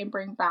try and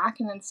bring back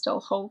and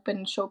instill hope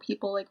and show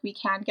people like we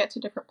can get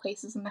to different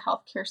places in the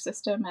healthcare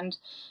system. And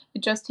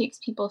it just takes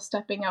people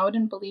stepping out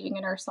and believing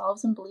in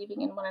ourselves and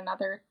believing in one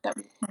another that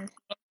we can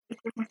be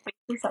in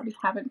places that we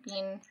haven't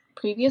been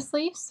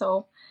previously.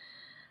 So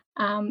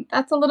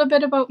that's a little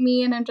bit about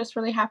me, and I'm just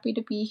really happy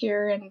to be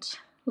here and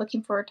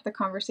looking forward to the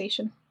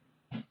conversation.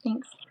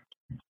 Thanks.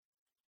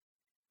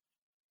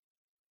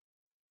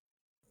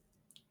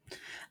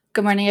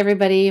 Good morning,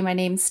 everybody. My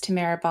name's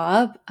Tamara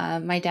Bob.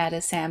 My dad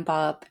is Sam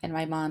Bob, and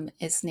my mom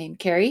is named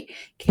Carrie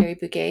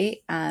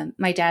Bouguet.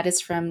 My dad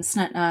is from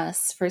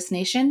Snutnas First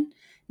Nation,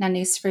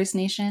 Nanoose First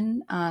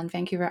Nation on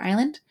Vancouver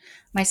Island.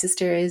 My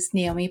sister is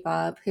Naomi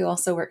Bob, who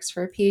also works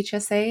for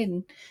PHSA,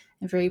 and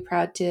I'm very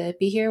proud to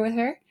be here with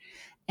her.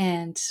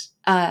 And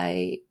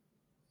I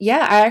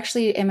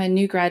actually am a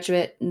new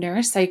graduate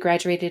nurse. I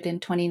graduated in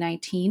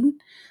 2019.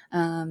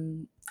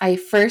 I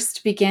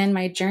first began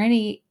my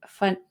journey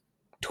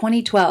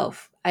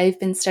 2012. I've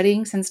been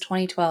studying since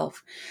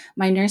 2012.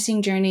 My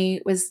nursing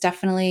journey was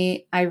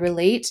definitely, I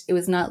relate, it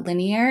was not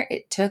linear.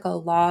 It took a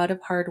lot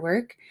of hard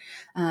work.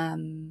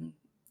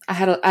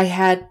 I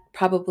had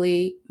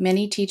probably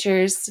many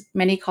teachers,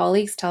 many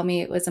colleagues tell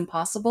me it was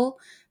impossible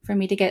for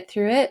me to get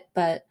through it,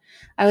 but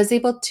I was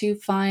able to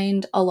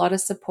find a lot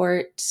of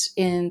support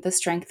in the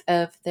strength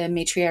of the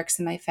matriarchs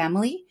in my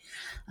family.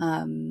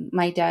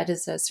 My dad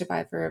is a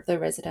survivor of the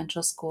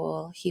residential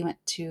school. He went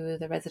to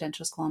the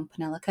residential school in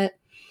Penelakut,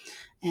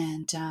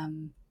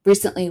 and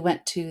recently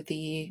went to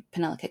the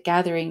Penelakut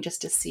gathering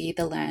just to see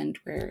the land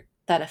where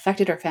that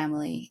affected our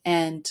family.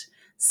 And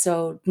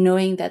so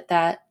knowing that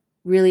that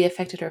really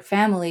affected our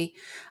family,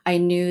 I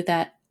knew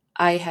that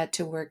I had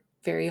to work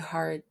very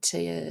hard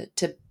to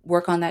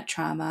work on that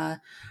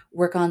trauma,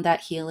 work on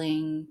that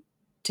healing,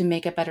 to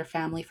make a better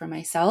family for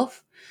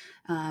myself.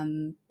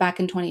 Back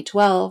in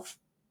 2012,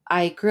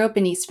 I grew up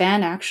in East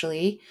Van,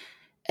 actually.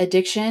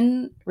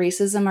 Addiction,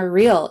 racism are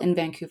real in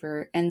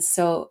Vancouver. And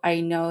so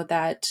I know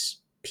that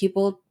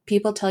people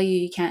tell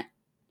you can't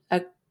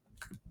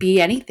be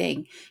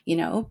anything. You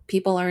know,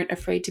 people aren't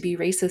afraid to be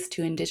racist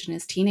to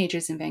Indigenous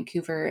teenagers in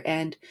Vancouver.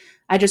 And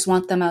I just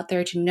want them out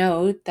there to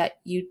know that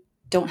you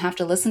don't have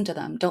to listen to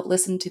them. Don't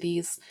listen to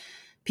these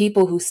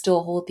people who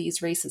still hold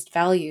these racist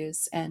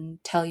values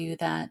and tell you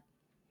that,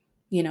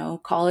 you know,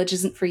 college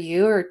isn't for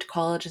you or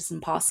college is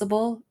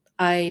impossible.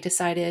 I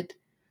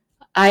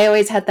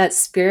always had that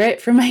spirit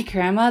from my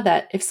grandma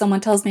that if someone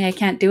tells me I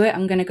can't do it,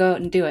 I'm going to go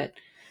out and do it.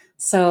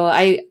 So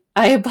I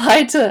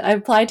applied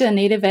to a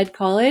native ed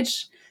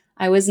college.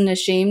 I wasn't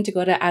ashamed to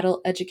go to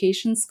adult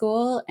education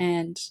school,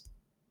 and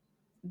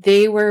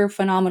they were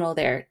phenomenal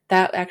there.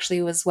 That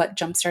actually was what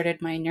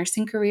jump-started my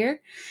nursing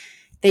career.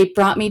 They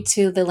brought me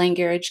to the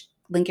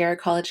Langara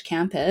College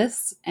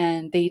campus,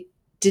 and they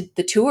did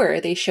the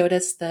tour. They showed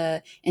us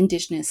the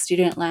Indigenous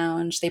student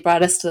lounge. They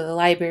brought us to the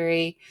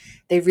library.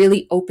 They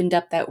really opened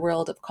up that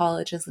world of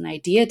college as an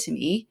idea to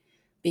me,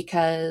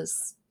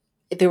 because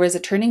there was a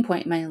turning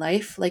point in my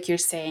life. Like you're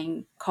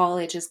saying,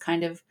 college is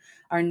kind of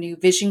our new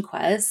vision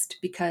quest,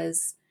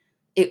 because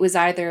it was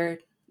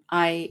either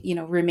I,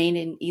 remain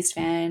in East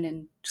Van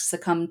and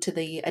succumb to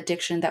the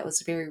addiction that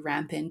was very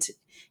rampant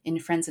in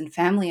friends and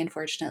family,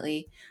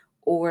 unfortunately,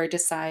 or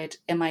decide,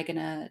 am I going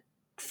to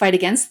fight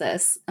against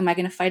this? Am I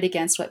going to fight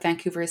against what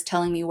Vancouver is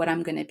telling me what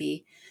I'm going to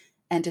be,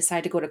 and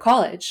decide to go to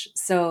college?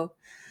 So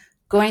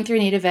going through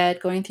native ed,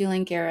 going through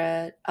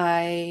Langara,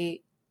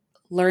 I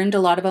learned a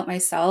lot about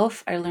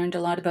myself. I learned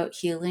a lot about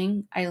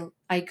healing.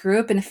 I grew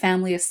up in a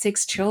family of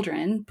 6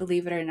 children,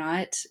 believe it or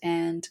not,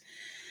 and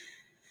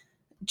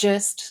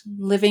just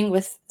living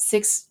with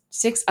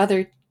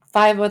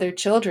five other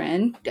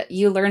children,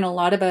 you learn a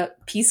lot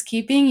about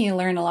peacekeeping. You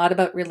learn a lot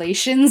about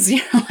relations.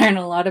 You learn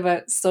a lot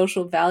about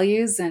social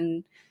values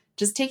and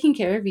just taking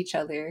care of each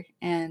other.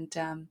 And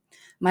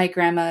my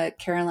grandma,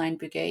 Caroline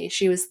Bouguet,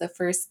 she was the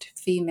first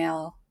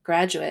female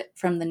graduate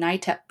from the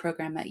NITEP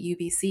program at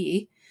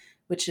UBC,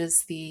 which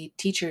is the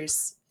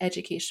teacher's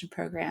education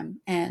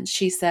program. And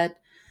she said,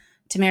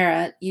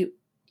 Tamara,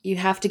 you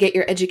have to get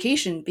your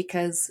education,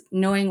 because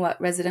knowing what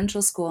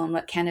residential school and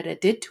what Canada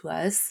did to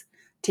us,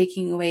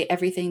 taking away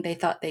everything they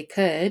thought they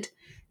could,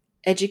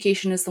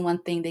 education is the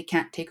one thing they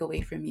can't take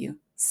away from you.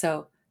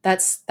 So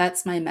that's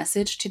my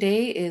message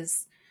today,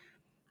 is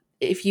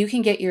if you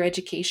can get your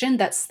education,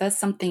 that's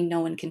something no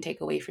one can take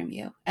away from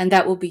you, and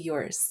that will be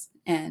yours.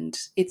 And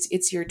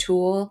it's your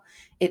tool.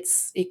 It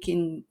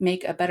can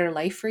make a better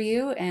life for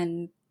you.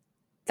 And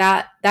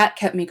that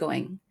kept me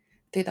going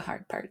through the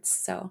hard parts.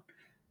 So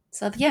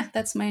yeah,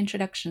 that's my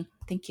introduction.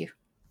 Thank you.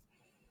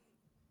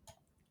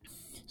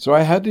 So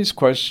I had these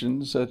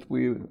questions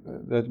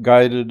that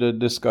guided the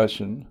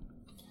discussion.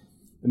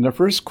 And the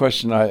first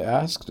question I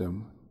asked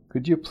him,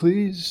 could you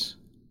please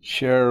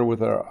share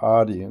with our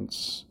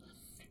audience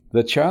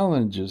the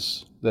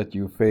challenges that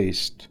you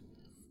faced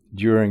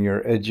during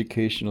your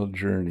educational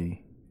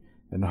journey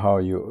and how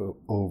you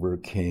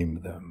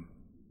overcame them?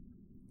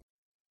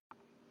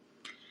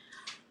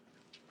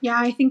 Yeah,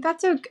 I think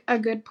that's a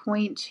good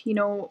point.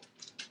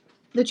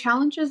 The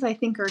challenges, I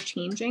think, are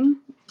changing.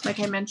 Like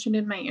I mentioned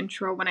in my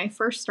intro, when I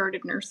first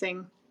started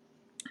nursing,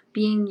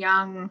 being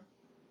young,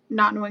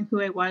 not knowing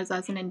who I was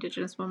as an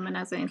Indigenous woman,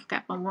 as an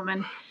Inkatbum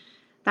woman,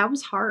 that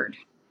was hard,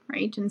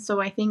 right? And so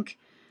I think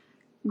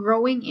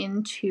growing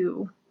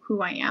into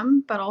who I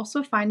am, but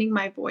also finding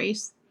my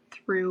voice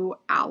through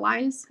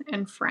allies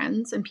and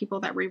friends and people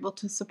that were able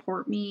to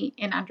support me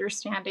in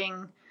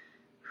understanding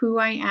who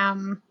I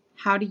am,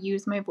 how to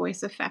use my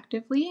voice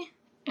effectively,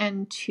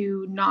 and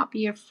to not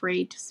be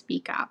afraid to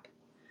speak up.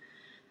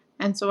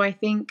 And so I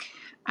think,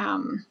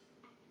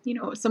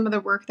 some of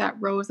the work that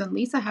Rose and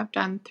Lisa have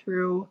done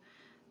through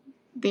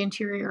the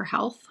interior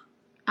health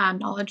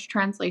knowledge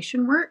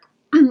translation work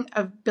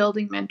of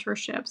building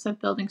mentorships, of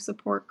building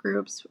support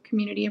groups,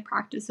 community of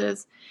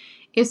practices,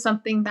 is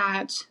something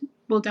that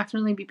will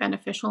definitely be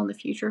beneficial in the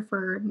future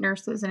for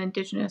nurses and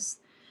Indigenous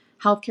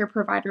healthcare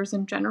providers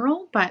in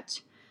general.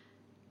 But,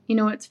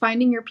 it's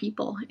finding your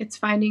people. It's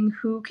finding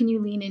who can you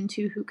lean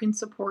into, who can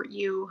support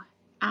you,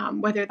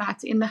 whether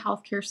that's in the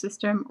healthcare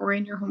system or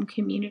in your home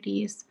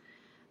communities.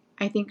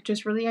 I think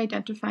just really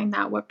identifying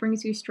that, what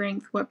brings you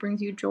strength, what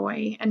brings you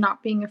joy, and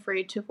not being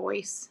afraid to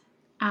voice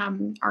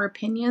our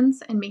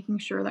opinions and making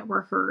sure that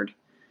we're heard.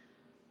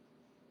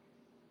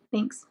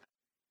 Thanks.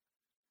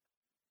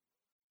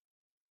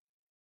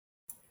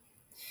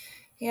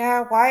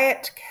 Yeah,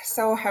 Wyatt.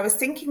 So I was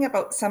thinking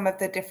about some of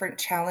the different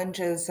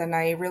challenges, and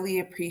I really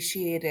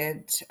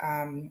appreciated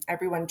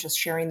everyone just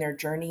sharing their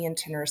journey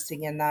into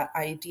nursing and that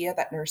idea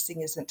that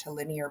nursing isn't a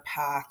linear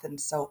path. And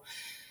so,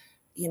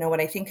 when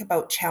I think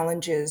about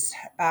challenges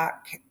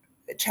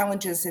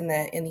in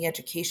the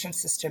education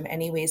system,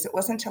 anyways, it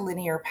wasn't a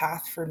linear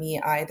path for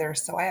me either.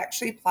 So I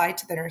actually applied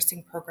to the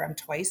nursing program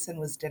twice and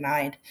was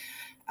denied.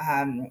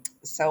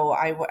 So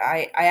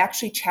I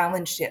actually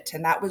challenged it,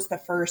 and that was the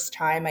first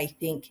time, I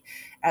think,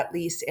 at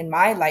least in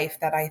my life,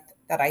 that I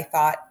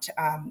thought,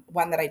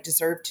 one, that I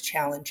deserved to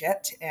challenge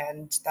it,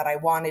 and that I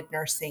wanted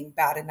nursing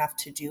bad enough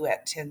to do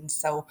it. And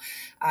so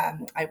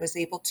I was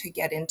able to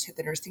get into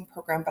the nursing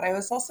program, but I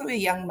was also a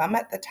young mom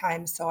at the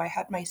time. So I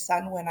had my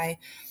son when I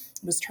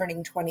was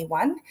turning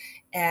 21.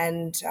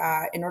 And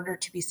in order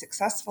to be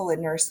successful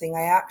in nursing,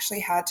 I actually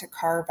had to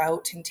carve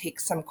out and take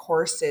some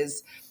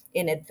courses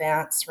in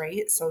advance,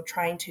 right? So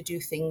trying to do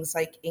things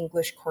like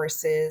English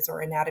courses or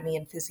anatomy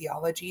and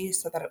physiology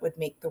so that it would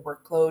make the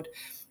workload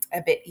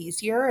a bit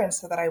easier and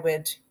so that I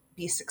would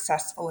be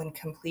successful in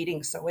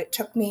completing. So it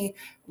took me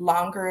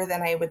longer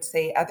than I would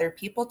say other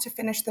people to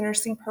finish the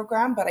nursing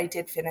program, but I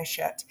did finish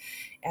it.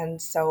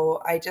 And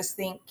so I just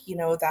think,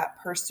 that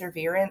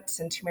perseverance,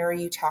 and Tamara,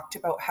 you talked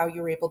about how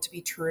you were able to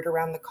be toured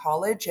around the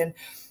college. And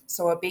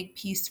so a big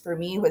piece for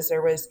me was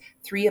there was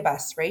three of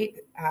us, right?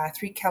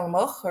 Three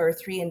Kalamuk, or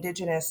three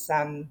Indigenous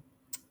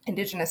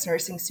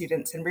nursing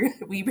students, and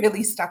we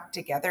really stuck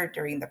together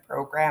during the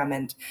program,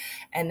 and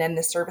then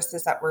the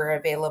services that were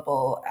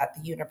available at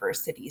the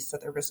university. So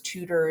there was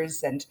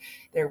tutors, and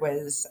there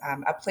was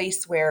a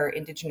place where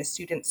Indigenous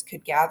students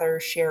could gather,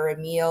 share a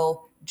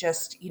meal,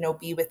 just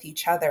be with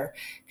each other.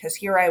 Because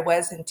here I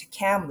was in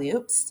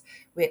Kamloops,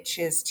 which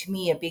is to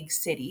me a big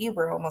city.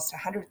 We're almost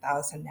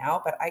 100,000 now,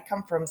 but I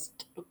come from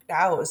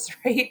Uktaos,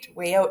 right,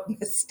 way out in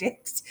the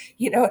sticks.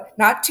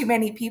 Not too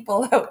many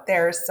people out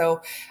there.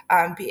 So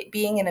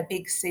being in a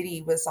big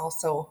city was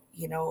also,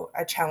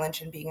 a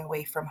challenge, in being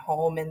away from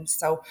home. And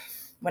so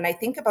when I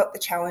think about the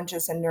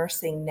challenges in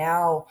nursing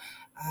now,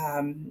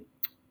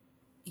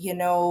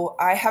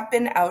 I have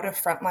been out of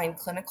frontline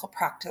clinical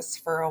practice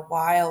for a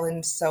while.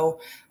 And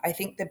so I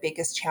think the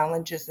biggest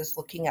challenges is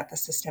looking at the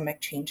systemic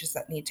changes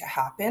that need to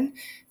happen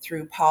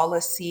through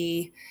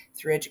policy,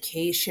 through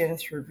education,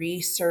 through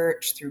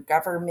research, through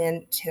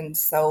government. And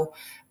so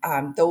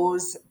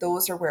those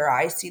are where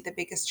I see the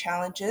biggest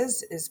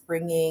challenges, is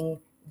bringing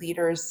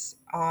leaders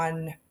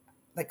on,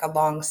 like,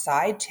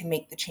 alongside to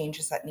make the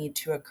changes that need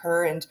to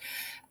occur. And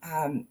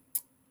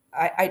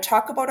I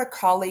talk about a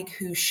colleague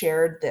who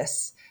shared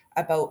this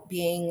about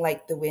being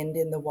like the wind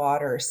in the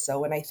water. So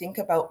when I think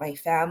about my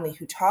family,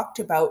 who talked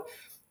about,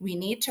 we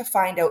need to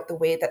find out the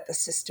way that the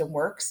system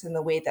works and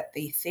the way that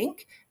they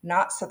think,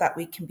 not so that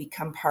we can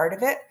become part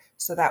of it,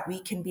 so that we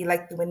can be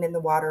like the wind in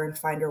the water and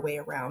find our way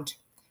around,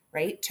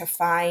 right? To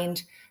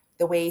find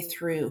the way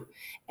through.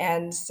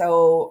 And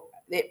so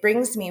it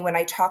brings me, when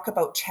I talk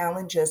about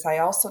challenges, I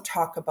also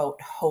talk about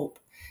hope,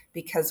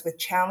 because with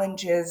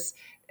challenges,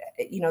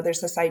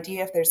 there's this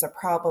idea, if there's a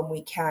problem,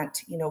 we can't,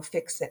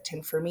 fix it.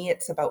 And for me,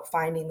 it's about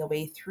finding the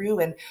way through.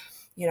 And,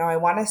 I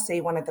want to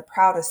say one of the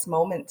proudest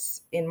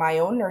moments in my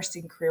own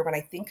nursing career, when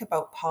I think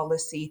about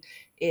policy,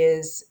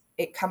 is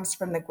it comes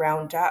from the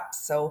ground up.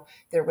 So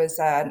there was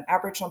an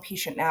Aboriginal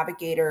patient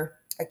navigator,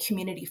 a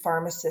community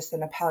pharmacist,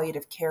 and a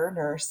palliative care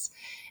nurse.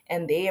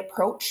 And they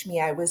approached me.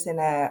 I was in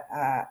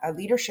a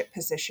leadership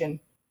position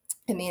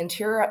in the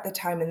interior at the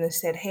time. And they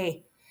said,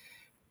 hey,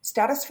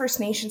 Status First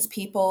Nations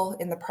people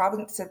in the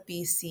province of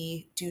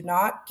BC do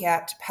not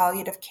get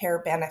palliative care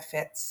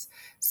benefits,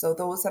 so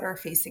those that are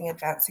facing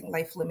advancing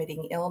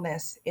life-limiting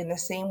illness, in the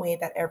same way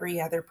that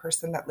every other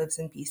person that lives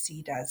in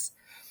BC does.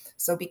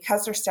 So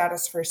because they're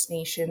Status First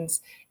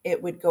Nations,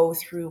 it would go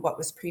through what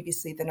was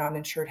previously the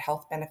non-insured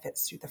health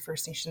benefits through the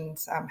First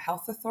Nations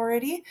Health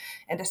Authority.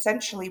 And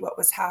essentially what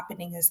was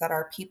happening is that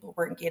our people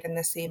weren't getting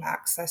the same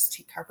access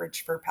to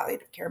coverage for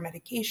palliative care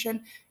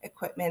medication,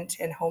 equipment,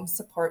 and home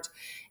support.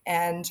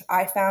 And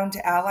I found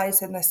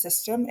allies in the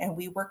system, and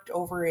we worked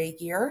over a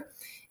year,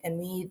 and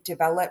we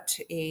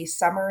developed a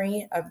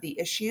summary of the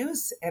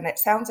issues. And it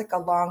sounds like a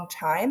long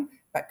time,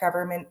 but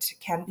government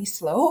can be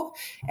slow.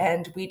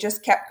 And we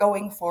just kept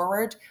going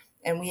forward.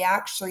 And we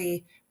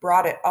actually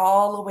brought it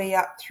all the way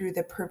up through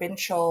the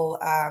provincial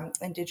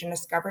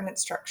Indigenous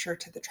governance structure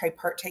to the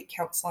Tripartite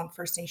Council on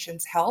First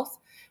Nations Health,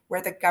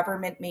 where the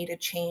government made a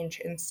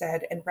change and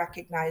said and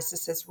recognized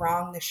this is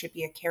wrong. This should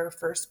be a care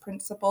first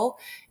principle.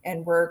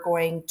 And we're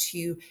going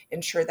to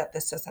ensure that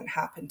this doesn't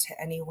happen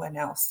to anyone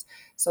else.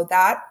 So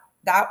that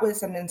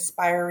was an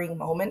inspiring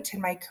moment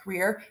in my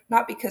career,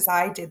 not because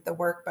I did the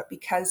work, but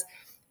because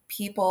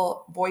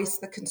people voiced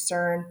the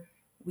concern.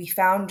 We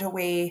found a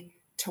way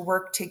to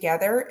work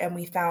together, and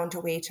we found a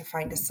way to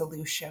find a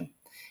solution.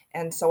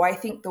 And so I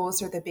think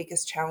those are the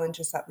biggest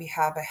challenges that we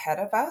have ahead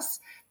of us,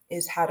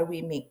 is how do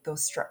we make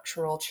those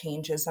structural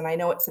changes? And I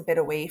know it's a bit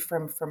away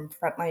from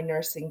frontline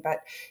nursing, but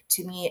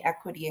to me,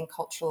 equity and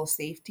cultural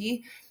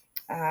safety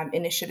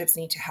initiatives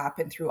need to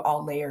happen through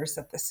all layers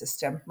of the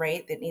system,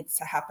 right? That needs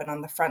to happen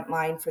on the front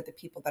line for the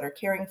people that are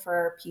caring for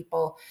our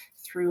people,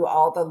 through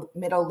all the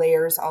middle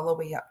layers, all the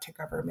way up to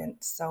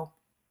government. So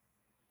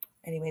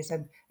anyways,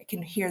 I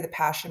can hear the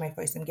passion in my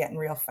voice. I'm getting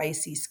real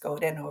feisty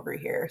Scoden over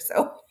here.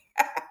 So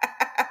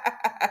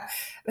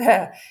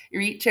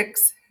read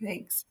chicks.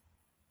 Thanks.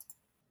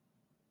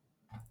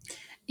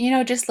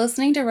 Just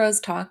listening to Rose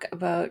talk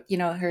about,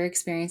 her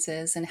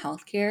experiences in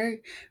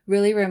healthcare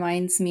really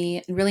reminds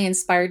me, really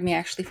inspired me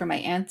actually for my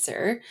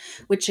answer,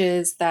 which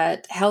is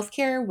that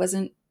healthcare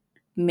wasn't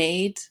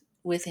made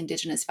with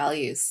Indigenous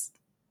values.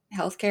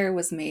 Healthcare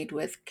was made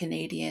with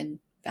Canadian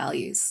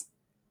values.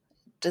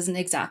 Doesn't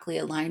exactly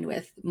align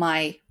with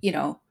my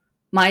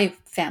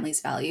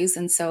family's values.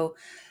 And so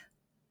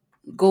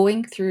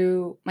going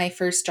through my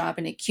first job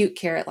in acute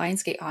care at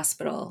Lionsgate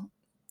Hospital,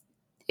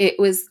 it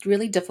was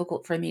really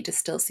difficult for me to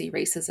still see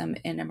racism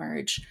in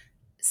Emerge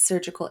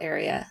surgical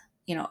area,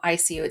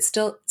 ICU. It's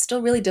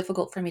still really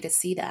difficult for me to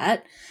see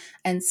that.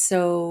 And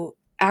so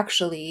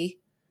actually,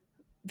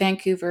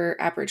 Vancouver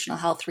Aboriginal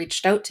Health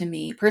reached out to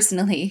me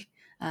personally,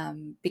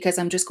 because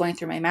I'm just going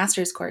through my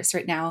master's course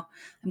right now.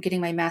 I'm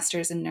getting my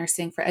master's in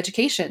nursing for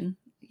education.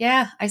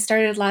 Yeah, I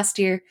started last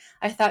year.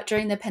 I thought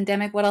during the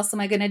pandemic, what else am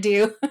I going to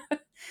do?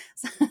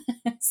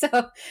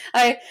 So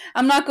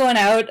I'm not going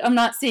out. I'm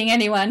not seeing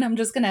anyone. I'm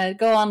just going to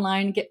go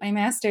online and get my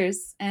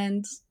master's.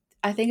 And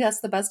I think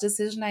that's the best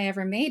decision I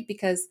ever made,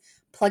 because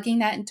plugging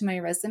that into my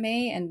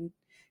resume, and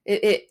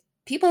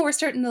people were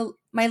starting to,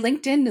 my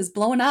LinkedIn is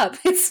blowing up.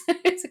 It's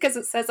because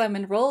it says I'm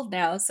enrolled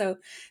now. So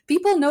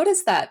people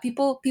notice that.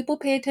 People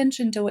pay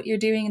attention to what you're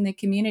doing in the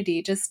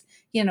community. Just,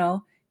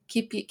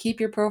 keep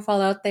your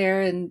profile out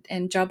there,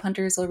 and job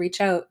hunters will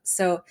reach out.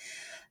 So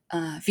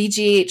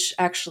VGH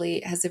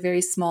actually has a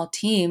very small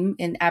team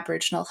in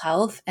Aboriginal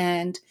health,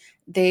 and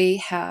they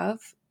have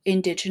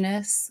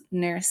Indigenous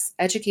nurse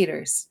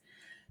educators.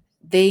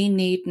 They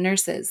need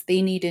nurses.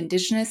 They need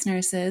Indigenous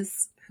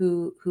nurses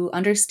who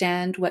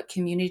understand what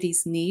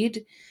communities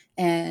need.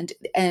 And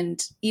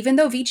even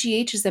though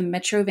VGH is in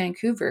Metro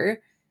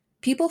Vancouver,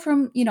 people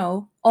from,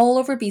 all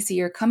over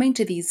BC are coming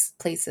to these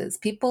places.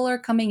 People are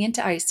coming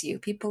into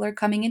ICU. People are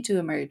coming into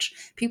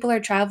Emerge. People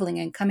are traveling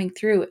and coming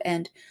through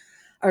and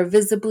are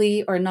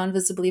visibly or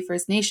non-visibly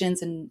First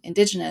Nations and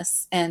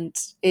Indigenous. And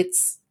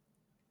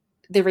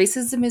the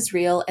racism is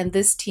real, and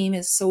this team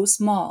is so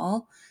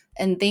small,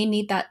 and they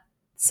need that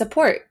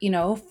support,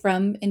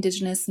 from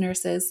Indigenous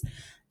nurses.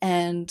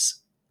 And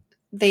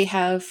they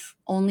have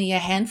only a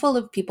handful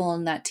of people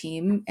on that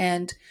team.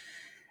 And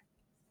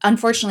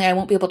unfortunately, I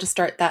won't be able to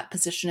start that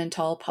position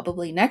until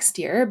probably next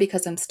year,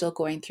 because I'm still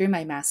going through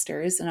my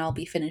master's and I'll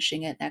be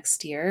finishing it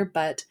next year.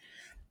 But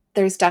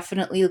there's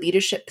definitely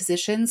leadership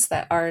positions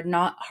that are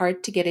not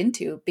hard to get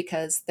into,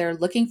 because they're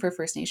looking for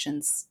First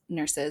Nations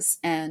nurses.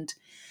 And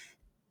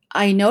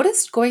I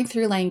noticed going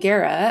through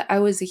Langara, I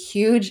was a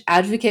huge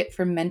advocate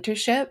for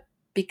mentorship,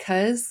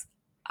 because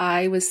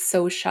I was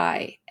so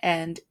shy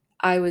and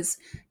I was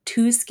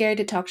too scared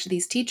to talk to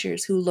these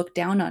teachers who look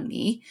down on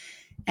me.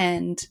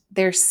 And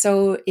they're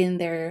so in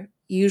their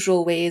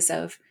usual ways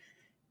of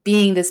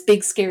being this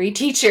big, scary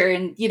teacher.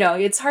 And,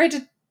 it's hard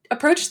to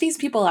approach these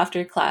people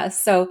after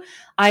class. So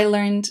I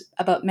learned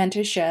about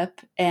mentorship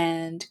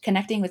and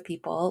connecting with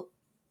people.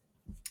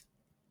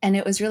 And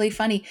it was really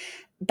funny.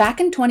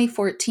 Back in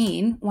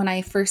 2014, when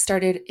I first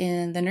started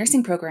in the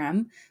nursing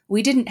program,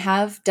 we didn't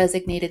have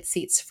designated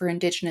seats for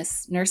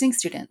Indigenous nursing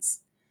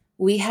students.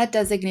 We had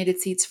designated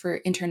seats for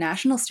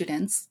international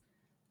students,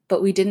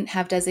 but we didn't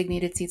have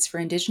designated seats for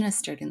Indigenous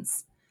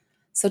students.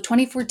 So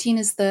 2014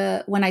 is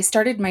when I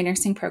started my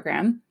nursing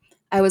program.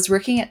 I was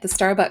working at the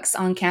Starbucks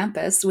on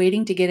campus,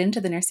 waiting to get into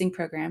the nursing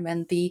program,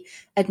 and the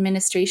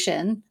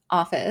administration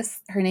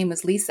office, her name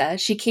was Lisa,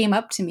 she came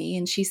up to me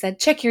and she said,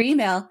 "Check your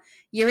email,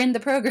 you're in the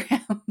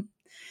program."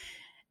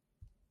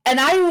 And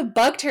I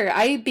bugged her.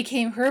 I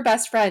became her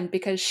best friend,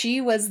 because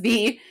she was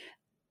the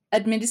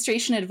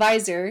administration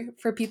advisor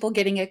for people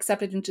getting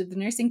accepted into the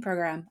nursing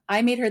program.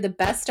 I made her the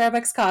best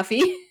Starbucks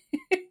coffee.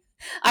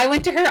 I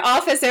went to her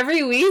office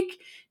every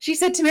week. She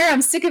said, "Tamara,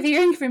 I'm sick of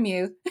hearing from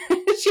you."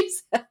 She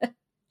said.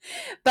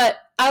 But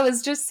I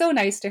was just so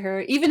nice to her.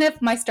 Even if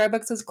my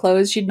Starbucks was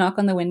closed, she'd knock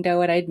on the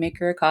window and I'd make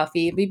her a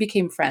coffee. We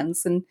became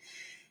friends, and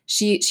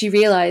she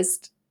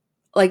realized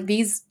like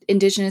these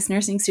Indigenous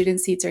nursing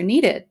student seats are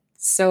needed.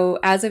 So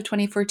as of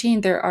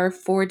 2014, there are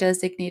 4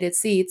 designated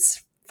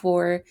seats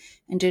for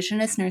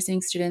Indigenous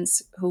nursing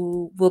students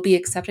who will be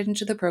accepted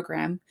into the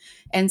program.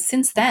 And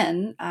since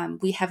then,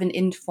 we have an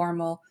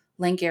informal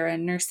Langara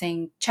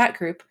nursing chat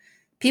group.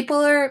 People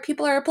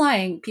are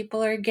applying.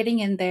 People are getting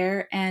in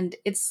there, and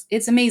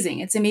it's amazing.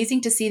 It's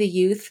amazing to see the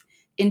youth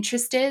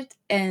interested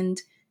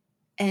and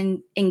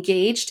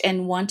engaged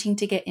and wanting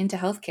to get into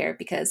healthcare,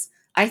 because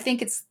I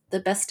think it's the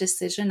best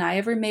decision I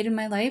ever made in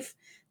my life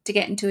to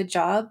get into a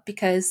job,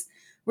 because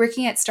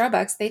working at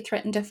Starbucks, they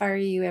threaten to fire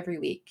you every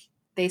week.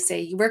 They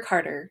say you work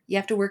harder. You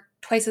have to work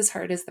twice as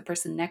hard as the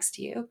person next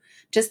to you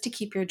just to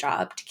keep your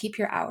job, to keep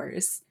your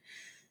hours.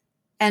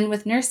 And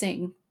with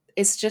nursing,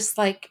 it's just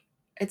like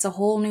it's a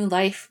whole new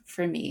life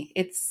for me.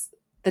 It's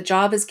the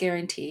job is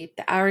guaranteed,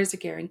 the hours are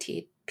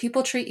guaranteed.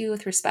 People treat you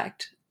with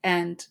respect,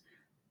 and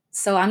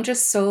so I'm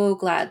just so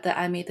glad that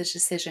I made this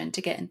decision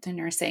to get into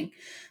nursing.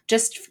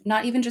 Just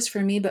not even just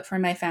for me, but for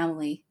my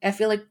family. I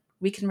feel like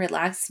we can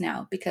relax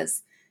now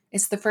because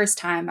it's the first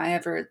time I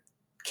ever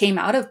came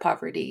out of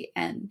poverty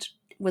and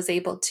was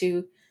able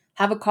to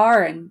have a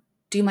car and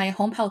do my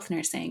home health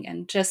nursing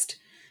and just,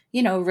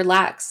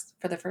 relax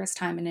for the first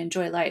time and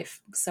enjoy life.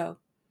 So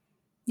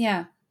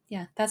yeah,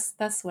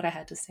 that's what I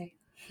had to say.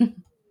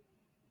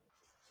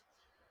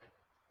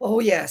 Oh,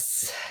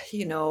 yes.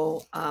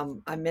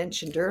 I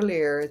mentioned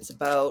earlier it's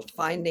about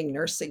finding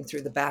nursing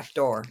through the back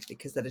door,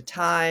 because at a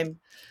time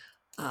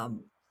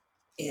um,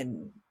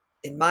 in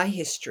my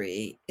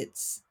history,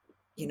 it's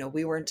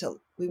we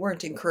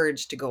weren't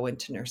encouraged to go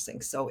into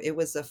nursing, so it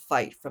was a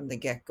fight from the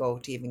get-go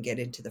to even get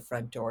into the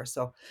front door.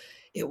 So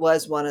it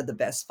was one of the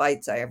best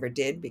fights I ever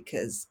did,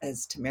 because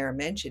as Tamara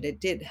mentioned,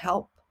 it did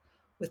help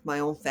with my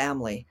own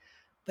family.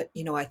 But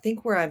I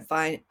think where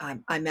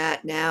I'm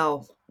at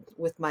now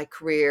with my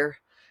career,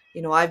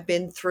 I've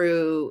been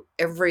through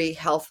every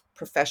health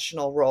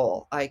professional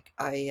role. I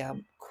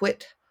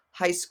quit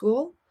high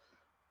school,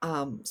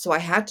 so I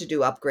had to do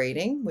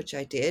upgrading, which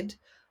I did.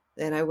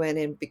 Then I went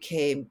and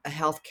became a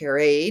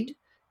healthcare aide,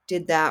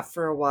 did that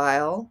for a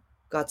while,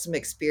 got some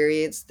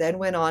experience, then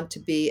went on to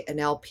be an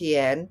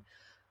LPN.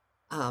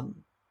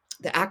 Um,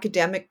 the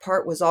academic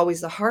part was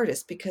always the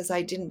hardest because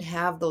I didn't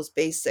have those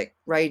basic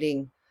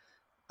writing,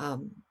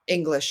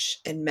 English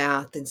and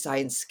math and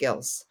science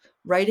skills.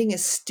 Writing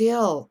is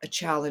still a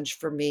challenge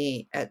for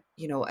me at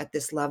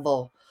this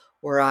level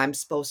where I'm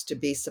supposed to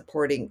be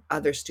supporting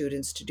other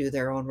students to do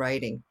their own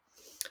writing.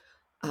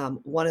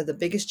 One of the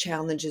biggest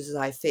challenges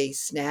I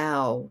face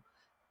now,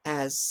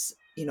 as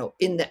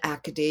in the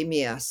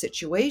academia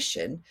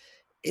situation,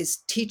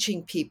 is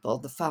teaching people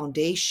the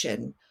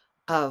foundation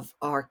of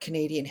our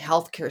Canadian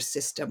healthcare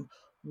system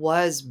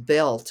was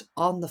built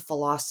on the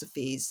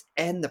philosophies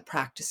and the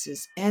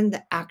practices and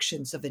the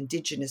actions of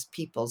Indigenous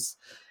peoples,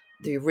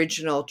 the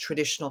original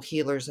traditional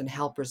healers and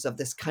helpers of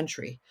this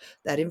country.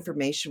 That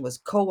information was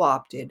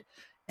co-opted,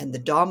 and the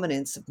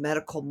dominance of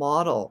medical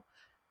model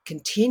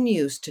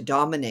continues to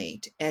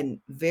dominate, and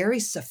very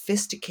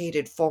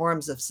sophisticated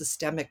forms of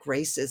systemic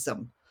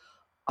racism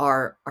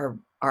are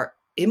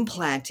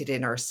implanted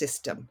in our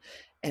system.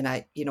 And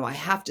I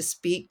have to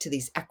speak to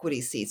these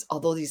equity seats.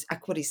 Although these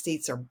equity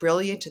seats are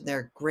brilliant and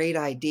they're a great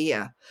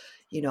idea,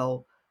 you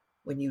know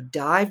when you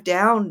dive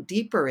down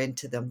deeper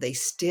into them, they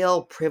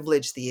still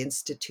privilege the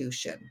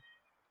institution.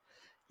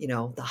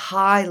 The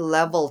high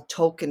level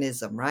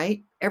tokenism,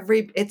 right?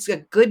 It's a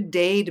good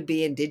day to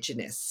be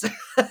Indigenous.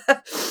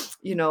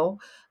 you know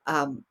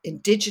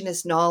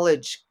Indigenous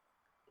knowledge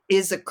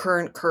is a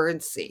current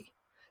currency.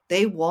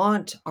 They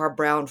want our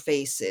brown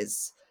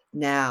faces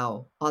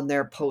now on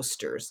their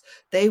posters.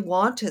 They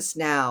want us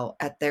now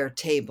at their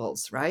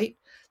tables, right?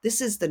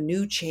 This is the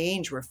new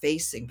change we're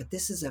facing, but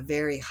this is a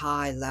very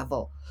high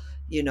level,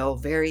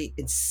 very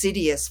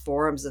insidious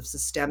forms of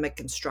systemic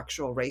and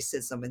structural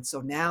racism. And so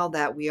now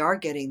that we are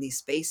getting these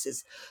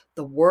spaces,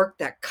 the work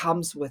that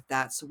comes with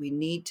that, so we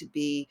need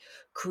to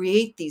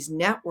create these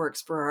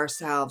networks for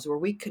ourselves where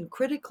we can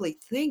critically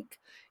think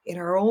in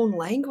our own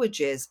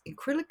languages and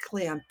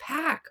critically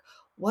unpack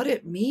what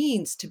it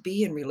means to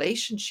be in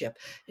relationship,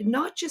 and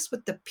not just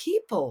with the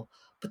people,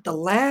 but the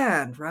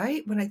land,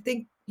 right? When I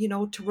think,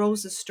 to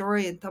Rose's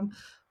story and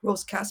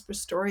Rose Casper's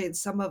story, and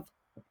some of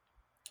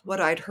what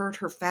I'd heard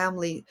her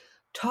family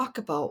talk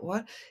about,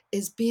 what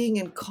is being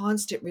in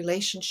constant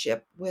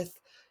relationship with,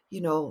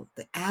 the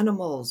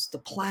animals, the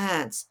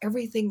plants,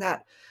 everything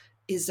that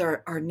is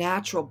our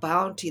natural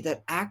bounty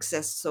that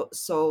access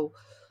so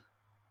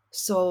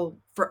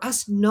for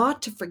us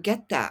not to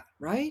forget that,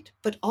 right?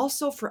 But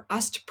also for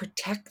us to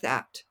protect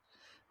that.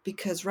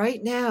 Because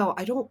right now,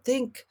 I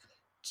think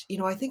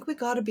we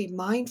got to be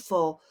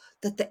mindful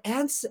that the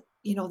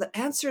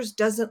answers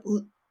doesn't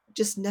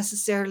just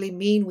necessarily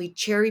mean we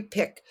cherry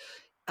pick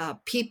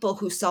people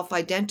who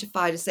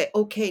self-identify to say,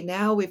 okay,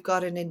 now we've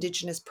got an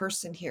Indigenous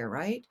person here,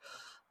 right?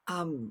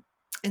 Um,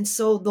 And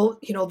so,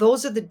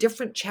 those are the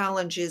different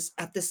challenges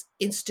at this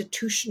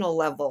institutional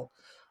level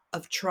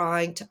of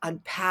trying to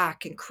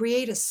unpack and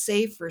create a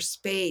safer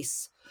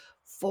space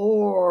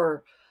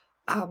for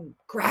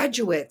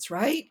graduates,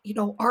 right?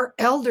 Our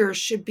elders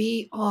should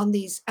be on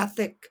these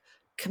ethic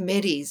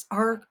committees.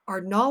 Our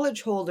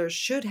knowledge holders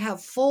should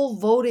have full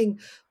voting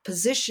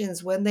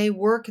positions when they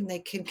work and they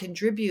can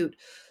contribute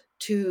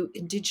to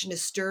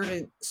Indigenous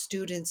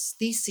students'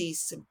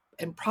 theses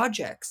and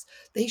projects.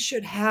 They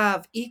should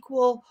have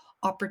equal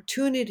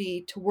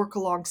opportunity to work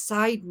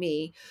alongside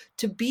me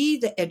to be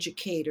the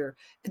educator,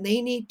 and they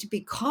need to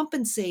be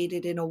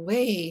compensated in a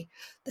way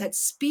that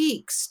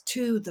speaks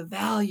to the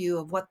value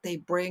of what they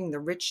bring, the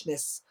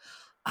richness.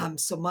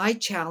 So my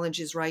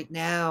challenges right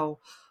now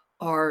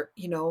are,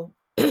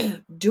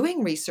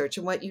 doing research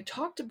and what you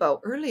talked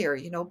about earlier,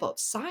 about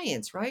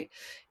science, right?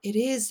 It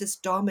is this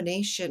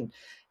domination.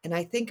 And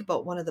I think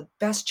about one of the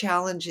best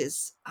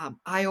challenges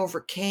I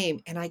overcame,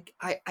 and I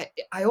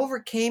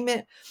overcame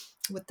it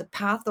with the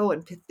patho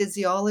and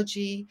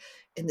physiology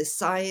and the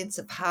science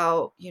of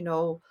how,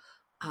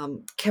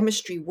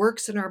 chemistry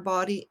works in our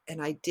body.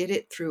 And I did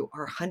it through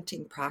our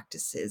hunting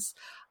practices.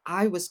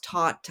 I was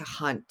taught to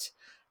hunt.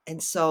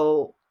 And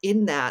so,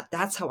 in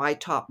that's how I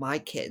taught my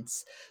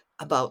kids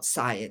about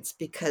science,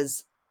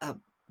 because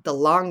the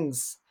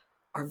lungs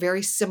are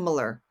very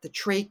similar, the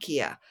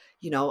trachea,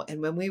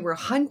 and when we were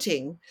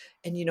hunting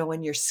and,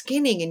 when you're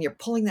skinning and you're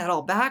pulling that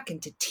all back,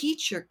 and to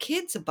teach your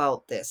kids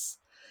about this,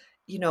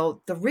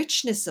 the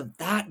richness of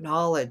that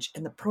knowledge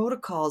and the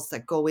protocols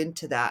that go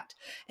into that,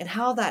 and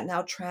how that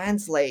now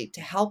translate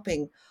to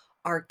helping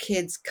our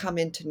kids come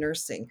into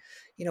nursing.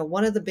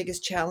 One of the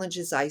biggest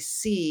challenges I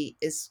see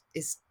is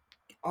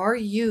our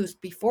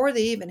youth, before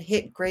they even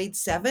hit grade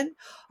 7,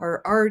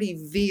 are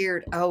already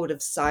veered out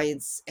of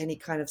science, any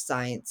kind of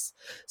science.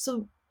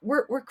 So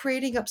we're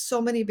creating up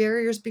so many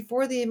barriers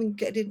before they even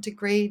get into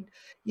grade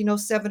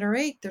 7 or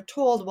 8. They're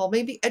told, well,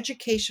 maybe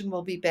education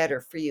will be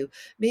better for you,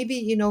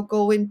 maybe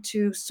go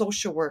into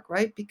social work,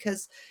 right?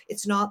 Because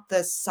it's not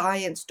the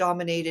science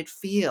dominated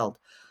field.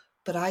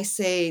 But I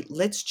say,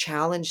 let's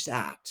challenge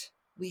that.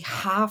 We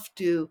have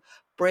to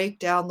break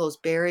down those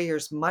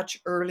barriers much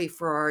early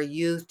for our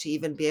youth to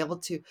even be able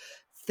to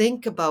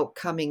think about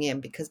coming in,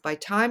 because by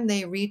the time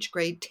they reach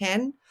grade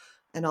 10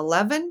 and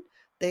 11,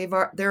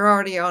 they're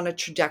already on a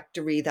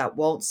trajectory that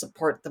won't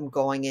support them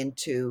going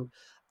into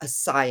a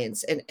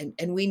science.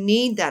 And we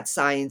need that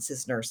science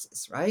as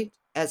nurses, right?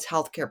 As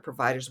healthcare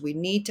providers, we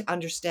need to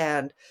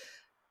understand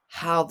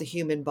how the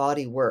human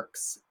body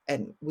works.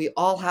 And we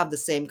all have the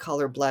same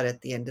color blood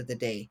at the end of the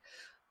day.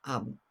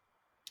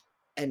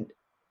 And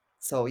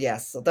so,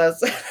 yes, so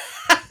that's,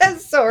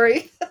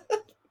 sorry.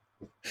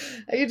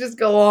 I could just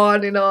go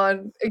on and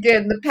on.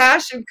 Again, the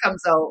passion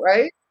comes out,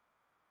 right?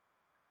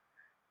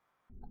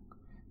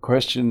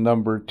 Question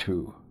number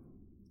 2.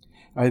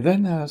 I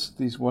then asked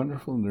these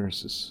wonderful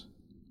nurses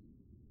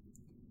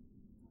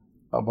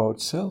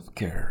about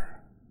self-care,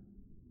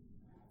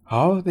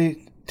 how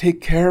they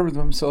take care of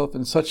themselves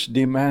in such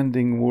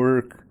demanding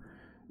work.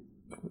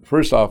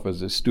 First off,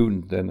 as a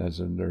student, then as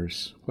a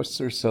nurse. What's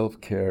their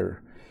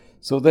self-care?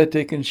 So that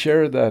they can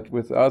share that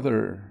with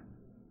other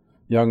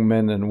young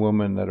men and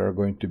women that are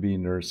going to be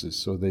nurses.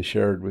 So they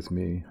shared with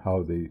me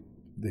how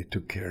they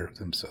took care of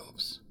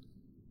themselves.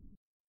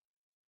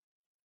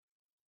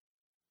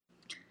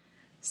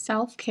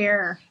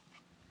 Self-care.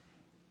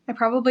 I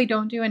probably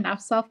don't do enough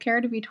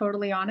self-care, to be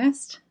totally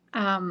honest.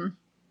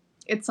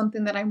 It's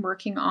something that I'm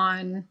working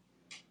on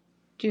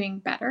doing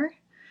better.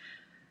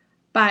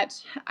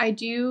 But I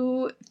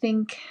do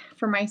think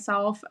for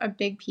myself, a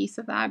big piece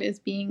of that is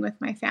being with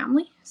my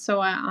family.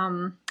 So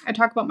I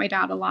talk about my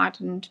dad a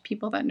lot, and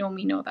people that know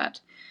me know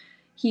that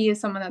he is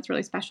someone that's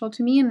really special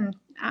to me. And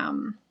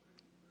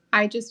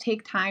I just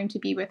take time to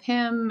be with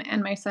him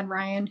and my son,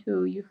 Ryan,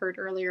 who you heard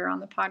earlier on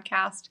the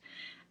podcast.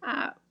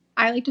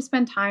 I like to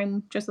spend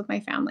time just with my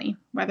family,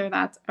 whether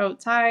that's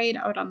outside,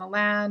 out on the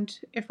land,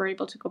 if we're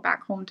able to go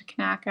back home to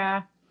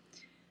Kanaka.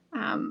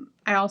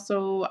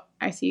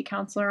 I see a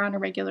counselor on a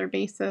regular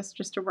basis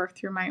just to work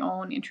through my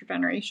own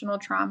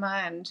intergenerational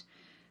trauma and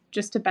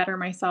just to better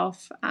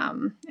myself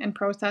and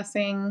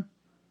processing.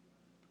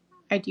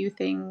 I do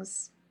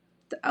things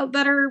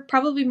that are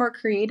probably more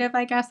creative,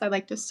 I guess. I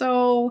like to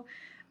sew.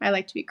 I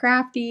like to be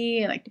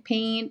crafty. I like to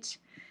paint.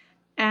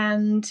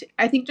 And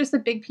I think just a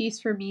big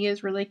piece for me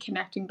is really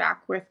connecting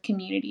back with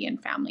community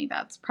and family.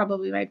 That's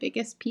probably my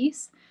biggest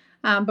piece.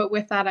 But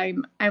with that,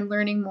 I'm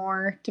learning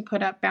more to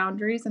put up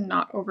boundaries and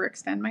not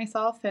overextend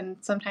myself, and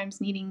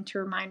sometimes needing to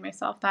remind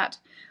myself that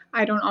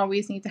I don't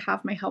always need to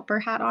have my helper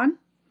hat on,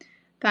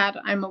 that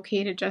I'm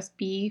okay to just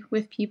be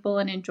with people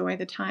and enjoy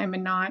the time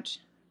and not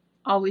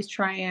always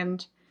try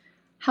and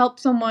help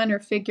someone or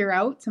figure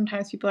out.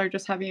 Sometimes people are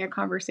just having a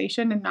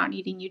conversation and not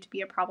needing you to be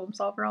a problem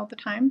solver all the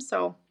time.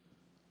 So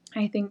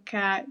I think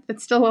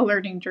it's still a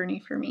learning journey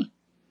for me.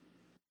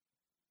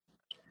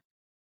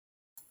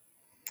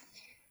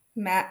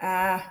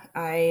 I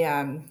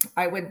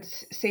would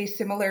say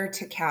similar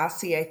to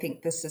Cassie. I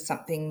think this is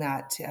something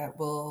that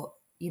will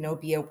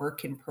be a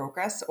work in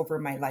progress over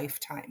my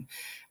lifetime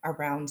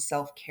around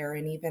self-care,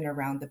 and even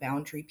around the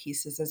boundary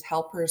pieces. As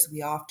helpers,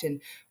 we often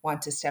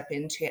want to step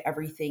into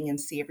everything and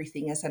see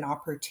everything as an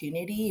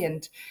opportunity,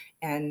 and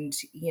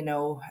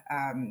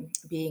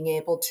being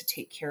able to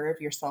take care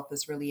of yourself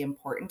is really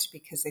important,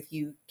 because if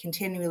you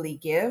continually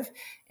give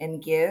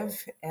and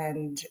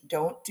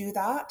don't do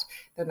that,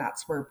 then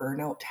that's where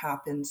burnout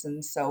happens.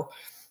 And so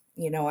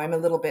I'm a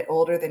little bit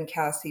older than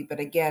Cassie, but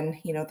again,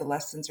 the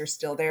lessons are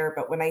still there.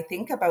 But when I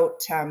think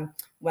about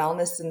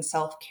wellness and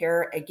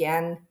self-care,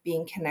 again,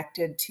 being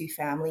connected to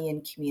family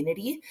and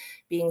community,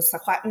 being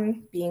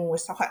Secwepemc, being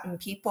with Secwepemc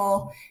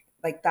people,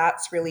 like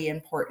that's really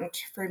important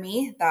for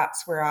me.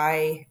 That's where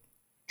I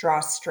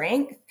draw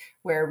strength,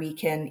 where we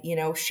can,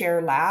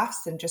 share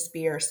laughs and just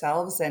be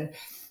ourselves. And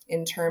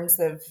in terms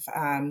of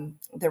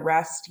the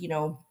rest,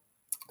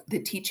 the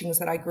teachings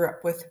that I grew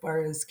up with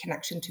was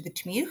connection to the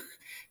Tmiuch,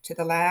 to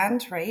the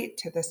land, right,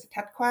 to the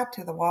Setetqua,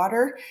 to the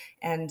water.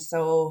 And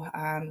so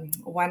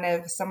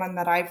someone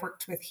that I've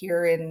worked with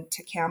here in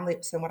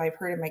Kamloops, and what I've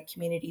heard in my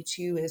community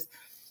too, is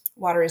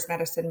water is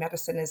medicine,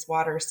 medicine is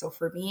water. So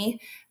for me,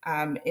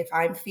 if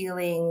I'm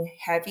feeling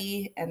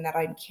heavy and that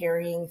I'm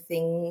carrying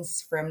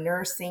things from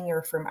nursing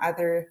or from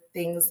other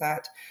things,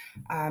 that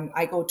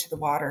I go to the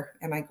water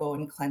and I go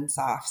and cleanse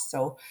off.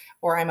 So,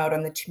 or I'm out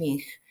on the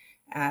Tmiuch.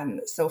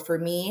 So for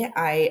me,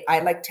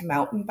 I like to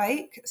mountain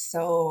bike.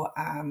 So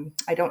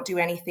I don't do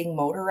anything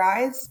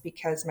motorized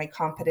because my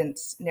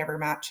competence never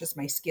matches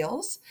my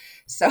skills.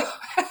 So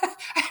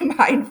I'm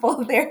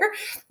mindful there,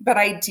 but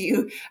I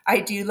do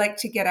like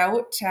to get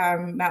out.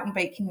 Mountain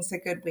biking is a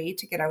good way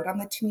to get out on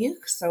the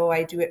Tmiuch. So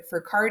I do it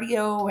for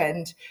cardio,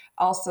 and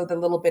also the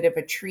little bit of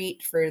a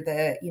treat for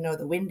the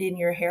wind in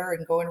your hair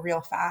and going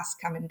real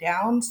fast coming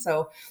down.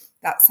 So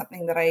that's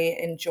something that I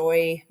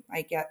enjoy.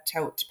 I get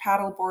out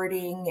paddle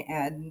boarding,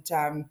 and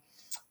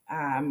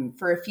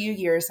for a few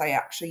years, I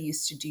actually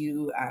used to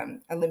do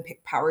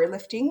Olympic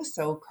powerlifting,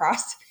 so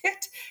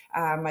CrossFit.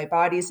 My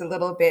body's a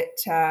little bit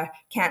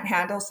can't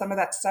handle some of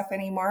that stuff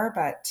anymore,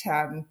 but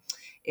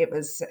it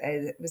was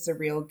a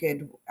real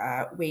good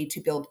way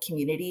to build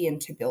community and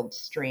to build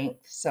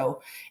strength.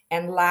 So,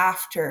 and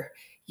laughter.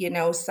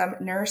 Some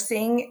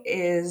nursing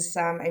is,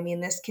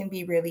 this can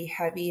be really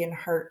heavy and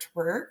hard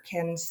work.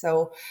 And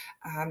so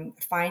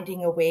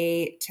finding a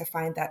way to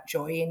find that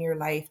joy in your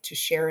life, to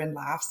share in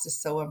laughs, is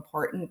so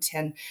important,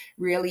 and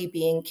really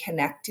being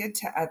connected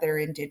to other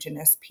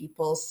Indigenous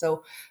peoples.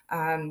 So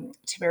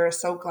Tamara,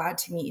 so glad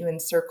to meet you in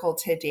Circle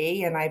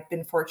today. And I've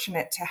been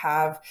fortunate to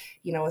have,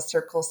 a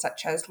circle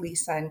such as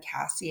Lisa and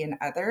Cassie and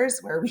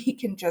others, where we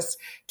can just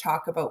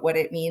talk about what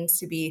it means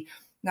to be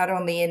not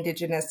only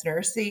Indigenous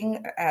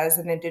nursing as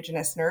an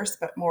Indigenous nurse,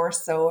 but more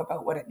so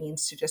about what it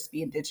means to just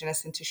be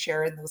Indigenous and to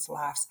share in those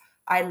laughs.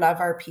 I love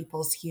our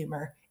people's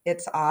humor.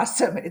 It's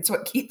awesome. It's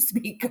what keeps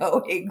me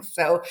going.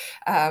 So,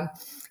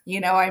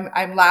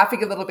 I'm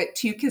laughing a little bit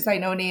too, because I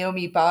know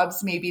Naomi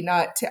Bob's maybe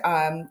not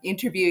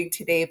interviewing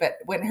today, but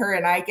when her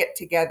and I get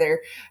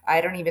together,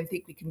 I don't even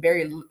think we can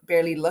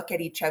barely look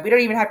at each other. We don't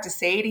even have to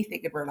say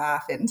anything and we're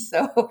laughing.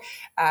 So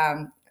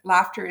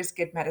laughter is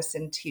good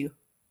medicine too.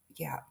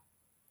 Yeah.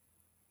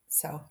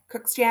 So,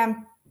 Cook's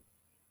Jam.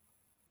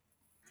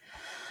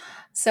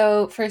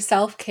 So for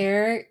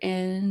self-care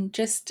in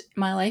just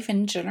my life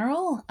in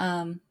general,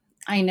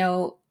 I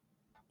know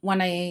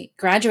when I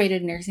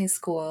graduated nursing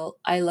school,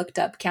 I looked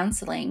up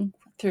counseling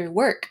through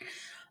work.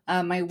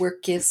 My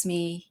work gives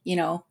me,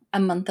 a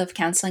month of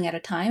counseling at a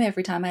time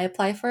every time I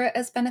apply for it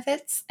as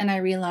benefits. And I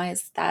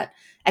realized that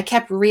I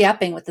kept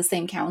re-upping with the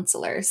same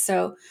counselor.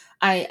 So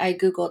I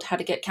Googled how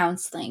to get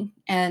counseling.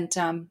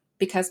 And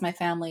because my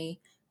family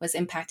was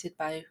impacted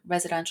by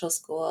residential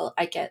school,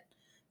 I get,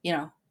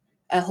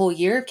 a whole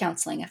year of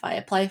counseling if I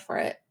apply for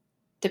it,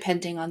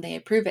 depending on they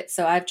approve it.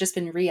 So I've just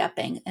been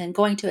re-upping and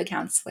going to a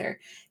counselor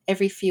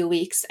every few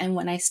weeks. And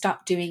when I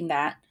stop doing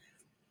that,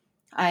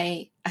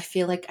 I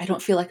feel like I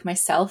don't feel like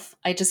myself.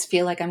 I just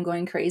feel like I'm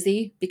going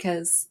crazy,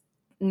 because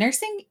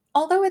nursing,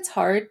 although it's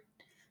hard,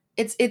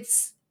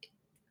 it's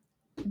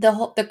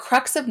the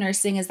crux of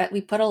nursing is that we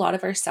put a lot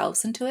of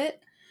ourselves into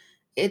it.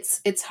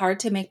 It's hard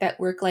to make that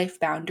work-life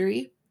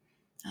boundary.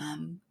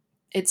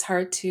 It's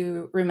hard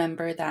to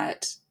remember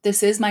that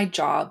this is my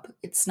job.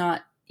 It's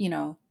not,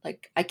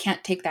 I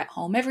can't take that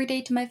home every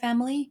day to my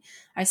family.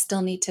 I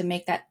still need to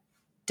make that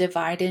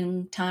divide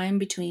in time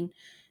between,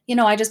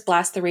 I just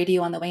blast the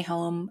radio on the way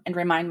home and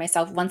remind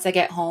myself, once I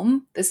get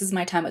home, this is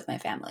my time with my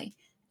family.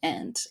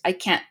 And I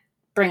can't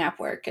bring up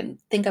work and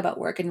think about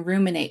work and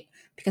ruminate,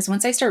 because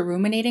once I start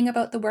ruminating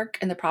about the work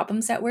and the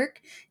problems at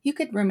work, you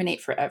could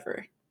ruminate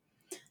forever.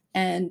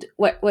 And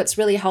what's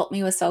really helped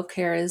me with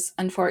self-care is,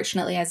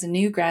 unfortunately, as a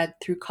new grad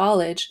through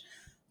college,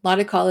 a lot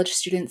of college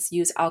students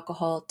use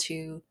alcohol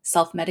to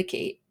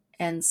self-medicate.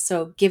 And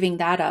so giving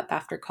that up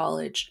after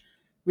college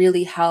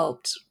really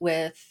helped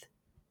with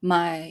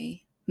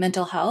my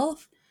mental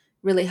health,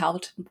 really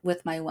helped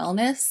with my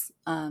wellness.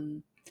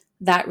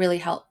 That really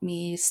helped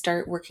me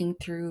start working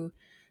through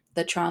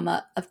the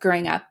trauma of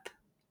growing up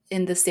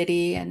in the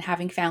city and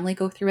having family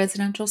go through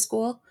residential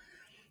school.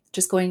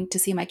 just going to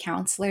see my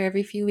counselor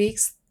every few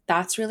weeks,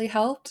 that's really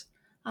helped.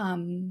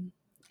 And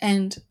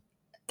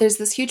there's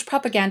this huge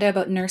propaganda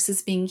about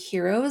nurses being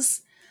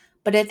heroes,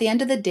 but at the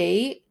end of the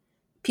day,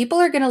 people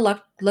are going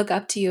to look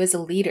up to you as a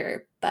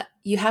leader, but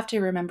you have to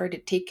remember to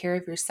take care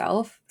of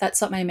yourself. That's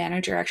what my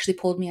manager actually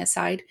pulled me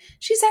aside.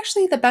 She's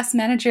actually the best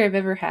manager I've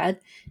ever had.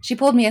 She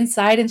pulled me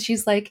inside and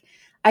she's like,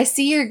 I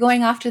see you're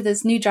going off to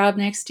this new job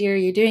next year.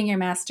 You're doing your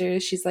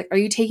master's. She's like, are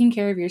you taking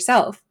care of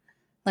yourself?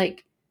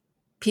 Like,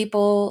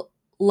 people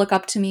look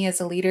up to me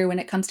as a leader when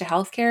it comes to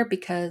healthcare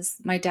because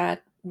my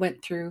dad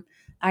went through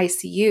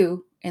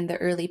ICU in the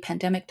early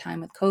pandemic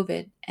time with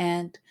COVID.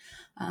 And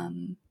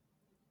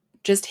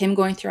just him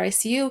going through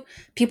ICU,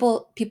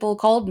 people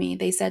called me.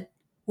 They said,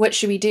 what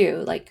should we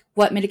do? Like,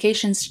 what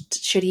medications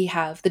should he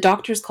have? The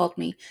doctors called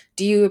me.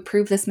 Do you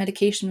approve this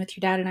medication with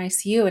your dad in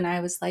ICU? And I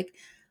was like,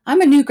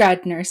 I'm a new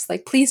grad nurse.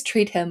 Like, please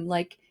treat him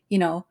like,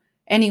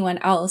 anyone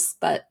else.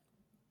 But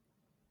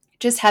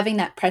just having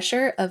that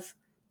pressure of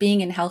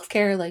being in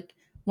healthcare, like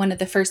one of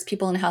the first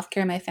people in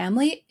healthcare in my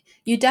family,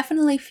 you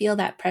definitely feel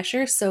that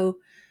pressure. So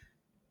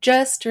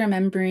just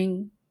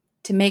remembering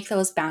to make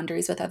those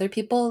boundaries with other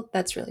people,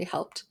 that's really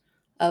helped.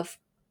 Of,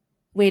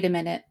 wait a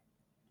minute,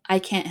 I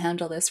can't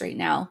handle this right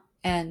now.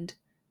 And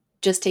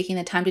just taking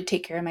the time to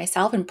take care of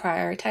myself and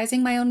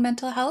prioritizing my own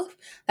mental health,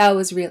 that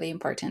was really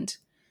important.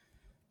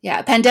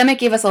 Yeah, pandemic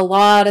gave us a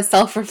lot of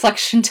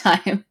self-reflection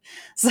time.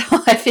 So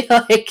I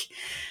feel like,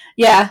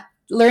 yeah,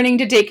 learning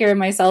to take care of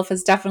myself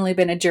has definitely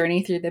been a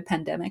journey through the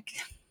pandemic.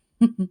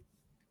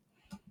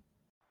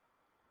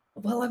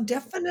 Well, I'm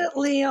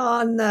definitely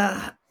on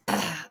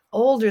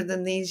older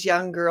than these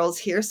young girls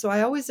here, so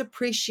I always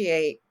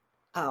appreciate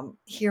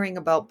hearing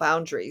about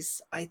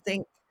boundaries. I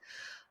think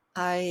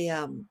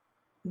I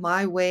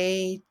my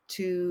way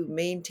to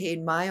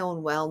maintain my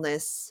own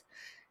wellness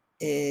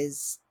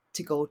is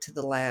to go to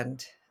the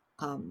land.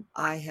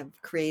 I have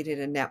created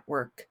a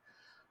network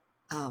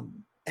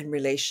and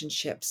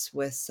relationships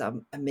with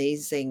some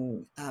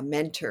amazing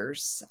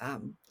mentors.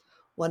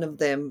 One of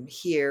them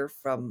here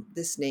from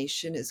this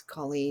nation is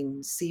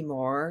Colleen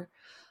Seymour.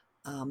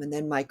 And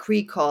then my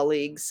Cree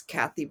colleagues,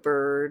 Kathy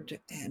Bird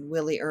and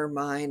Willie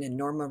Ermine and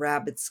Norma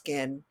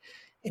Rabbitskin.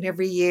 And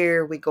every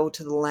year we go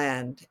to the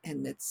land,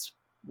 and it's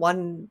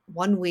one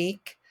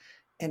week,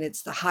 and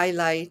it's the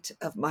highlight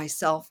of my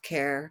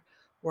self-care,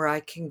 where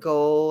I can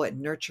go and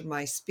nurture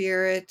my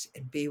spirit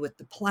and be with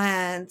the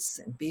plants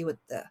and be with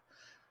the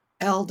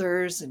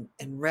elders and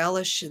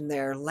relish in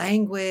their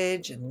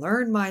language and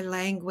learn my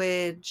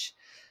language,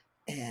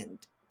 and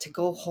to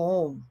go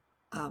home.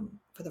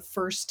 For the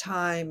first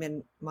time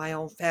in my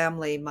own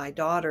family,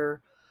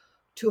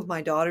 two of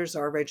my daughters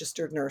are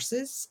registered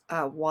nurses.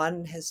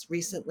 One has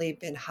recently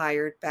been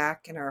hired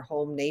back in our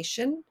home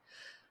nation.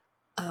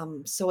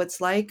 So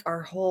it's like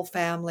our whole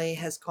family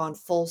has gone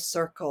full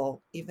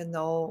circle, even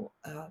though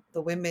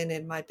the women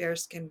in my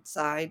bearskin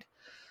side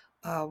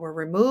were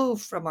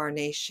removed from our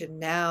nation.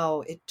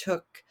 Now it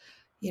took,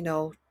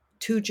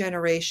 2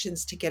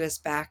 generations to get us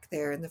back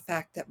there. And the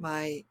fact that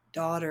my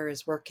daughter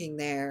is working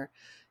there,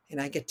 and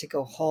I get to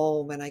go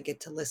home and I get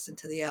to listen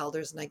to the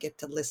elders and I get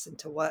to listen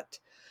to what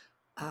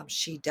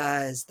she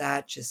does,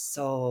 that just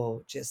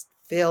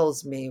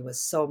fills me with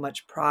so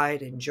much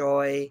pride and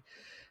joy.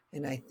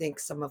 And I think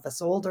some of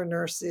us older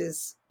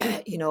nurses,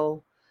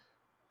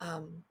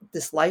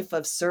 this life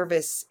of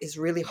service is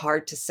really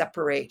hard to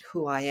separate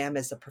who I am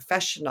as a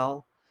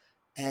professional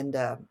and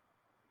an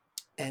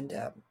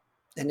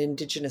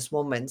Indigenous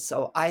woman.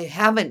 So I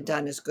haven't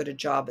done as good a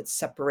job at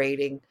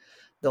separating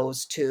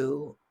those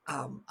two.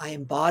 I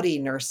embody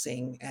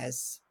nursing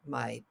as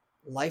my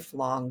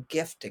lifelong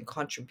gift and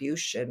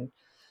contribution,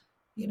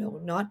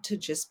 not to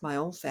just my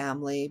own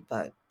family,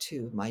 but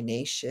to my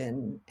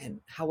nation, and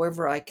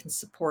however I can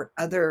support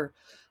other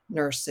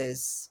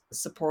nurses,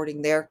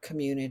 supporting their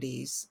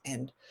communities.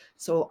 And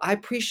so I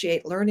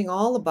appreciate learning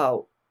all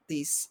about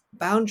these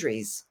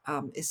boundaries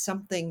is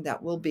something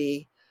that will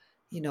be,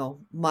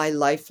 my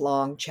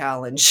lifelong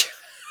challenge.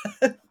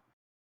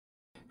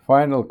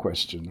 Final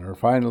question or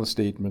final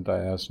statement I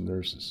asked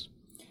nurses.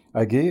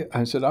 I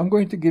said, I'm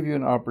going to give you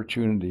an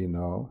opportunity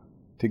now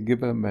to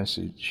give a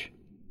message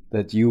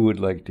that you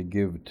would like to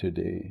give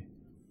today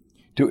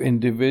to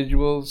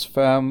individuals,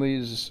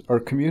 families, or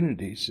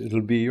communities.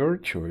 It'll be your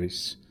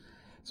choice.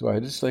 So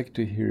I'd just like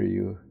to hear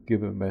you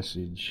give a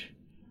message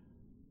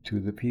to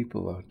the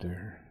people out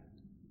there.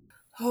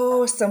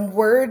 Oh, some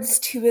words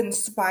to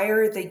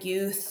inspire the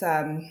youth.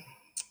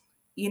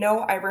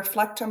 I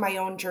reflect on my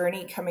own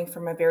journey coming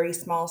from a very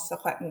small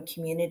Secwepemc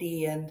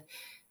community, and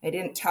I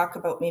didn't talk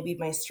about maybe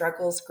my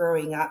struggles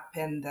growing up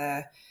and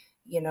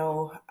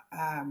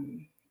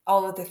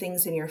all of the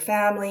things in your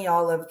family,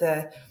 all of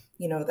the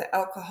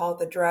alcohol,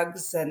 the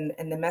drugs, and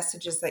the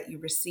messages that you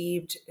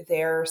received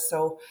there.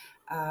 So,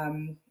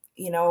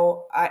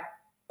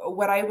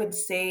 what I would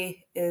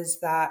say is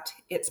that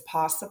it's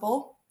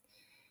possible.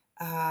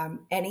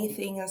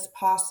 Anything is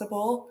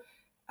possible.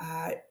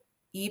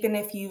 even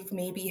if you've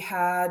maybe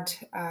had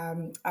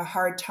a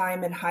hard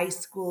time in high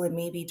school and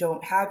maybe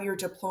don't have your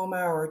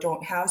diploma or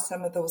don't have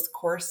some of those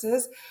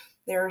courses,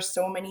 there are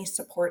so many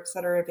supports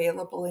that are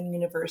available in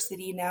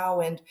university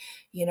now. And,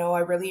 I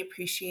really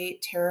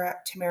appreciate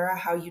Tamara,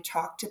 how you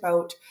talked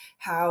about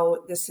how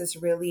this has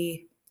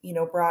really,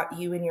 brought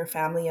you and your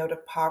family out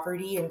of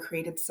poverty and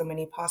created so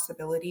many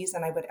possibilities.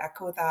 And I would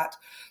echo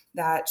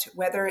that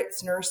whether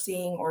it's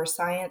nursing or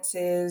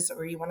sciences,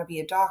 or you want to be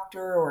a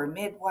doctor or a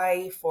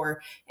midwife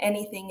or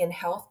anything in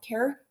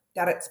healthcare,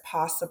 that it's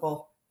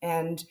possible,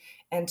 and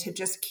to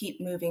just keep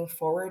moving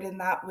forward in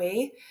that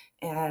way.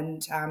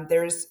 And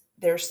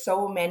there's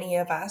so many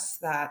of us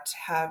that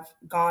have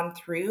gone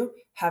through,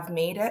 have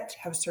made it,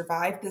 have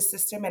survived the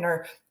system, and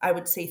are, I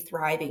would say,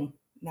 thriving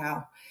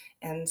now.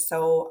 And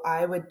so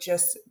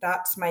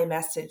that's my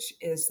message,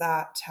 is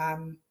that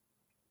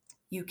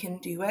you can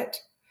do it.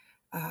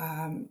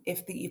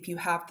 If you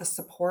have the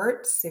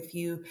supports, if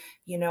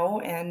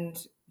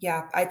and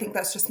yeah, I think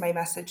that's just my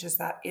message, is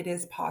that it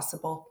is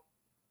possible.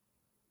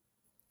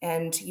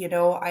 And,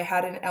 I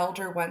had an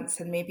elder once,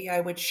 and maybe I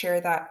would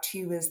share that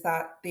too, is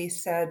that they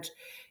said,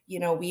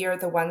 we are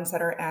the ones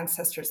that our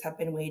ancestors have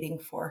been waiting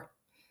for.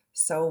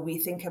 So we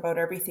think about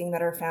everything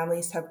that our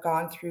families have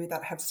gone through,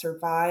 that have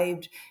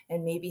survived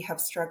and maybe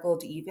have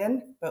struggled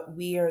even, but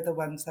we are the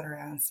ones that our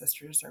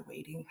ancestors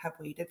have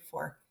waited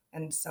for.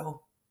 And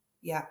so,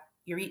 yeah,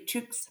 Yuri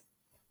Chooks.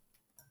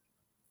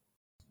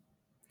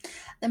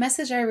 The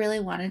message I really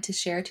wanted to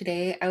share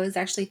today, I was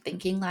actually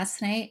thinking last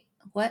night,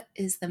 what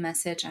is the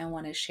message I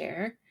want to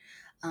share?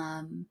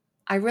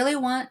 I really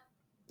want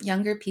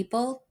younger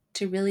people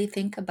to really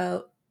think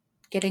about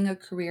getting a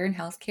career in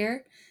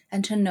healthcare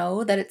and to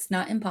know that it's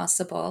not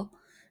impossible.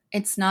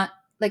 It's not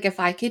like, if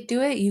I could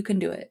do it, you can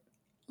do it.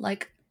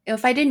 Like,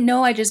 if I didn't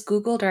know, I just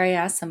Googled or I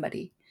asked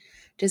somebody.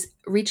 Just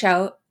reach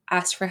out,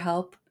 ask for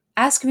help,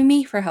 ask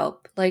me for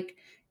help. Like,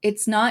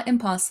 it's not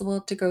impossible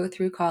to go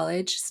through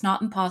college. It's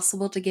not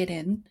impossible to get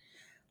in.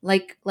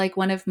 Like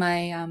one of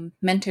my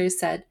mentors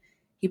said,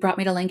 he brought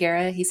me to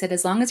Langara. He said,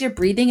 as long as you're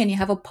breathing and you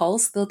have a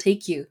pulse, they'll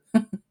take you.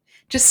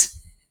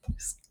 just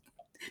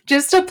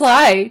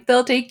apply.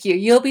 They'll take you.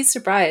 You'll be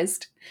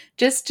surprised.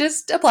 Just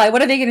apply.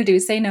 What are they going to do?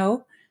 Say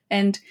no?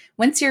 And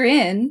once you're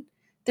in,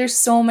 there's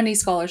so many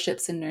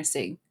scholarships in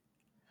nursing.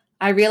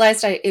 I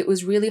realized it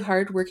was really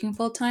hard working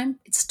full time.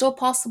 It's still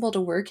possible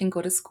to work and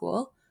go to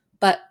school,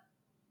 but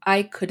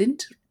I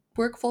couldn't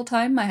work full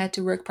time. I had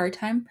to work part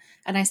time,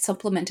 and I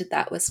supplemented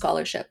that with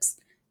scholarships.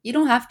 You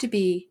don't have to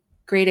be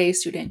grade A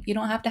student. You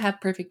don't have to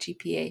have perfect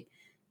GPA.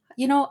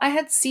 I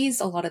had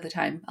C's a lot of the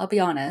time, I'll be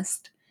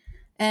honest.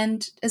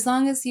 And as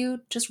long as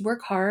you just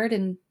work hard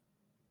and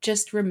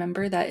just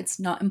remember that it's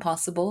not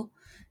impossible,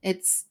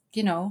 it's,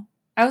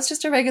 I was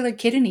just a regular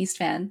kid in East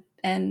Van,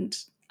 and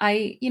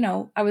I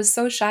was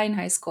so shy in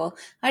high school.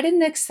 I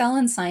didn't excel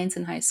in science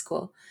in high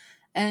school.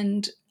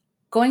 And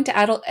going to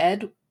adult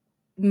ed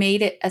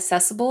made it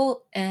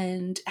accessible,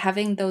 and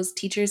having those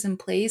teachers in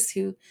place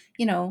who,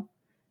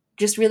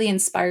 just really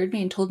inspired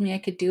me and told me I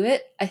could do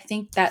it. I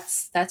think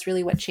that's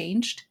really what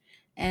changed.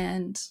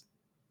 And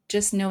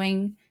just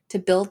knowing to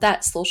build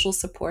that social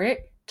support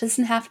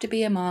doesn't have to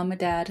be a mom, a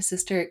dad, a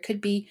sister. It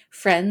could be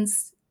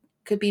friends,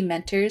 could be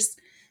mentors,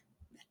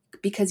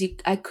 because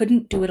I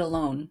couldn't do it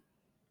alone.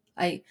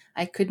 I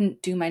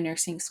couldn't do my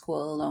nursing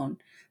school alone.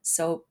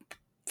 So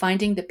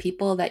finding the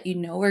people that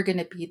are going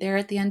to be there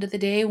at the end of the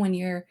day when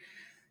you're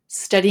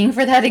studying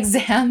for that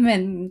exam,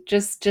 and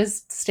just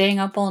staying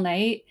up all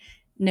night,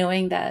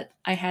 knowing that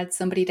I had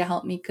somebody to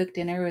help me cook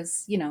dinner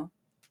was,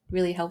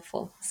 really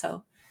helpful.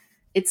 So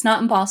it's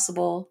not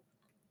impossible.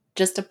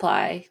 Just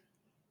apply.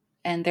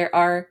 And there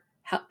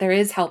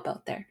is help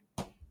out there.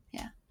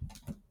 Yeah.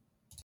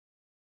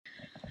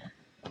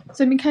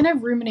 So I've been kind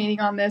of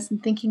ruminating on this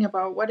and thinking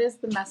about what is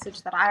the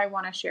message that I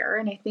want to share.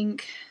 And I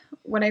think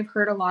what I've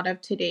heard a lot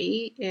of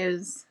today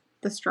is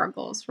the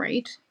struggles,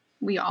 right?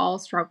 We all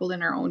struggled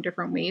in our own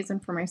different ways.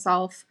 And for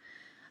myself,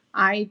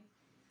 I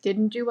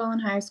didn't do well in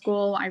high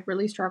school. I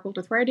really struggled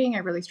with writing. I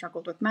really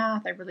struggled with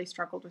math. I really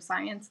struggled with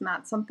science. And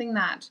that's something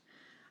that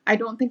I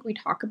don't think we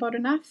talk about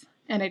enough.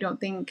 And I don't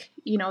think,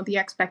 the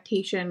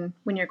expectation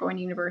when you're going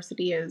to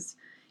university is,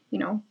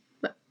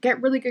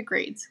 get really good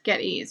grades,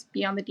 get A's,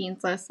 be on the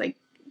dean's list. Like,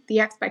 the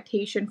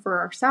expectation for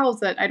ourselves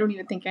that I don't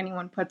even think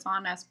anyone puts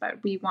on us,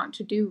 but we want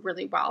to do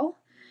really well.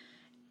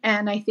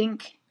 And I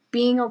think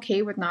being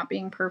okay with not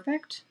being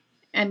perfect,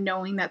 and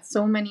knowing that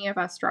so many of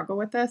us struggle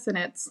with this, and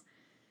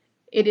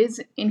it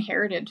is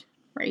inherited,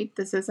 right?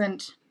 This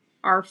isn't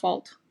our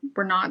fault.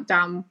 We're not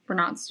dumb. We're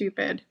not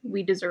stupid.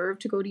 We deserve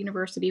to go to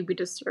university. We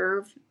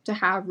deserve to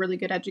have really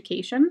good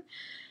education.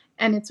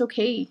 And it's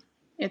okay.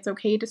 It's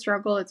okay to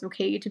struggle. It's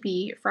okay to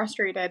be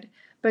frustrated,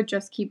 but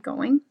just keep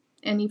going.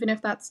 And even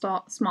if that's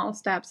small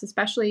steps,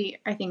 especially,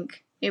 I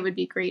think it would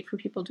be great for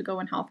people to go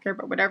in healthcare,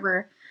 but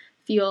whatever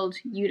field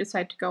you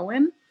decide to go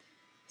in,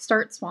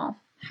 start small.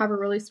 Have a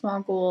really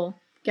small goal,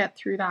 get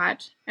through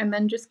that, and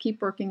then just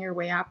keep working your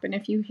way up. And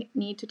if you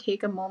need to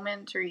take a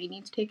moment, or you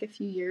need to take a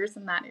few years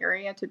in that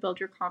area to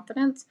build your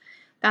confidence,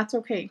 that's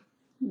okay.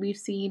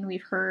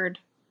 we've heard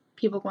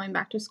people going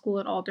back to school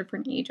at all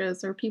different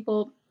ages, or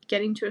people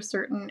getting to a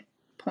certain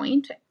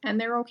point and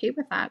they're okay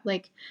with that.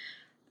 Like,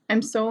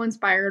 I'm so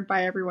inspired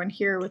by everyone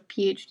here with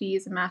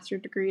PhDs and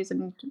master's degrees,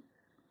 and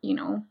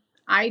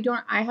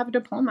I have a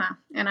diploma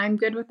and I'm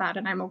good with that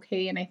and I'm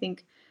okay. And I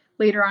think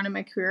later on in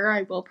my career,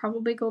 I will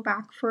probably go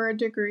back for a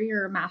degree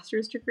or a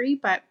master's degree,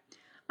 but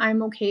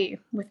I'm okay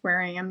with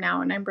where I am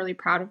now, and I'm really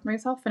proud of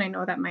myself. And I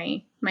know that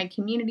my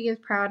community is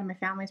proud and my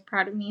family is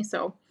proud of me.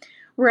 So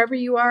wherever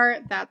you are,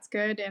 that's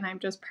good. And I'm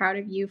just proud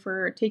of you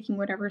for taking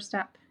whatever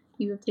step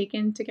you have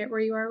taken to get where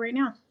you are right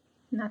now.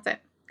 And that's it.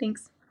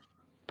 Thanks.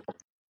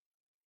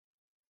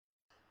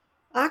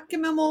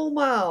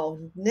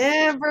 Akimamomau,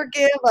 never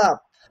give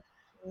up.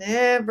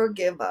 Never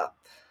give up.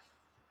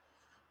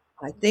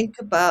 I think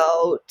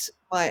about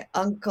my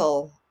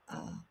uncle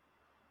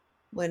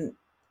when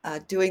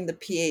doing the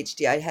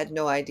PhD. I had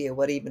no idea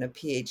what even a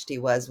PhD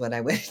was when I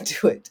went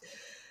into it.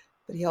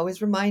 But he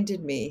always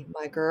reminded me,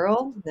 my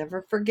girl,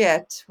 never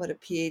forget what a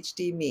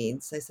PhD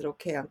means. I said,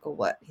 okay, Uncle,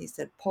 what? He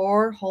said,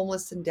 poor,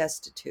 homeless, and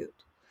destitute.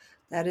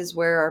 That is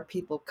where our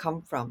people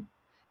come from.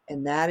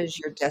 And that is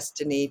your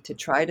destiny, to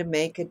try to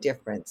make a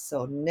difference.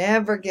 So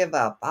never give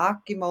up.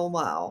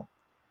 Akimomau.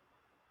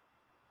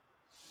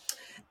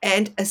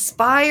 And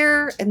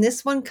aspire, and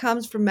this one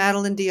comes from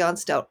Madeline Dion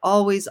Stout,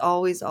 always,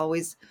 always,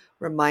 always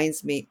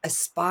reminds me,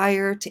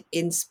 aspire to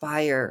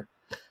inspire.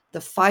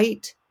 The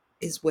fight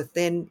is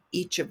within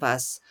each of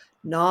us,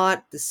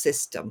 not the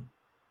system.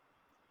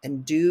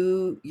 And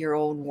do your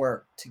own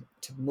work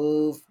to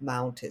move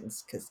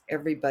mountains, because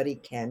everybody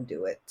can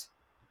do it.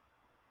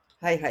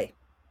 Hi, hi.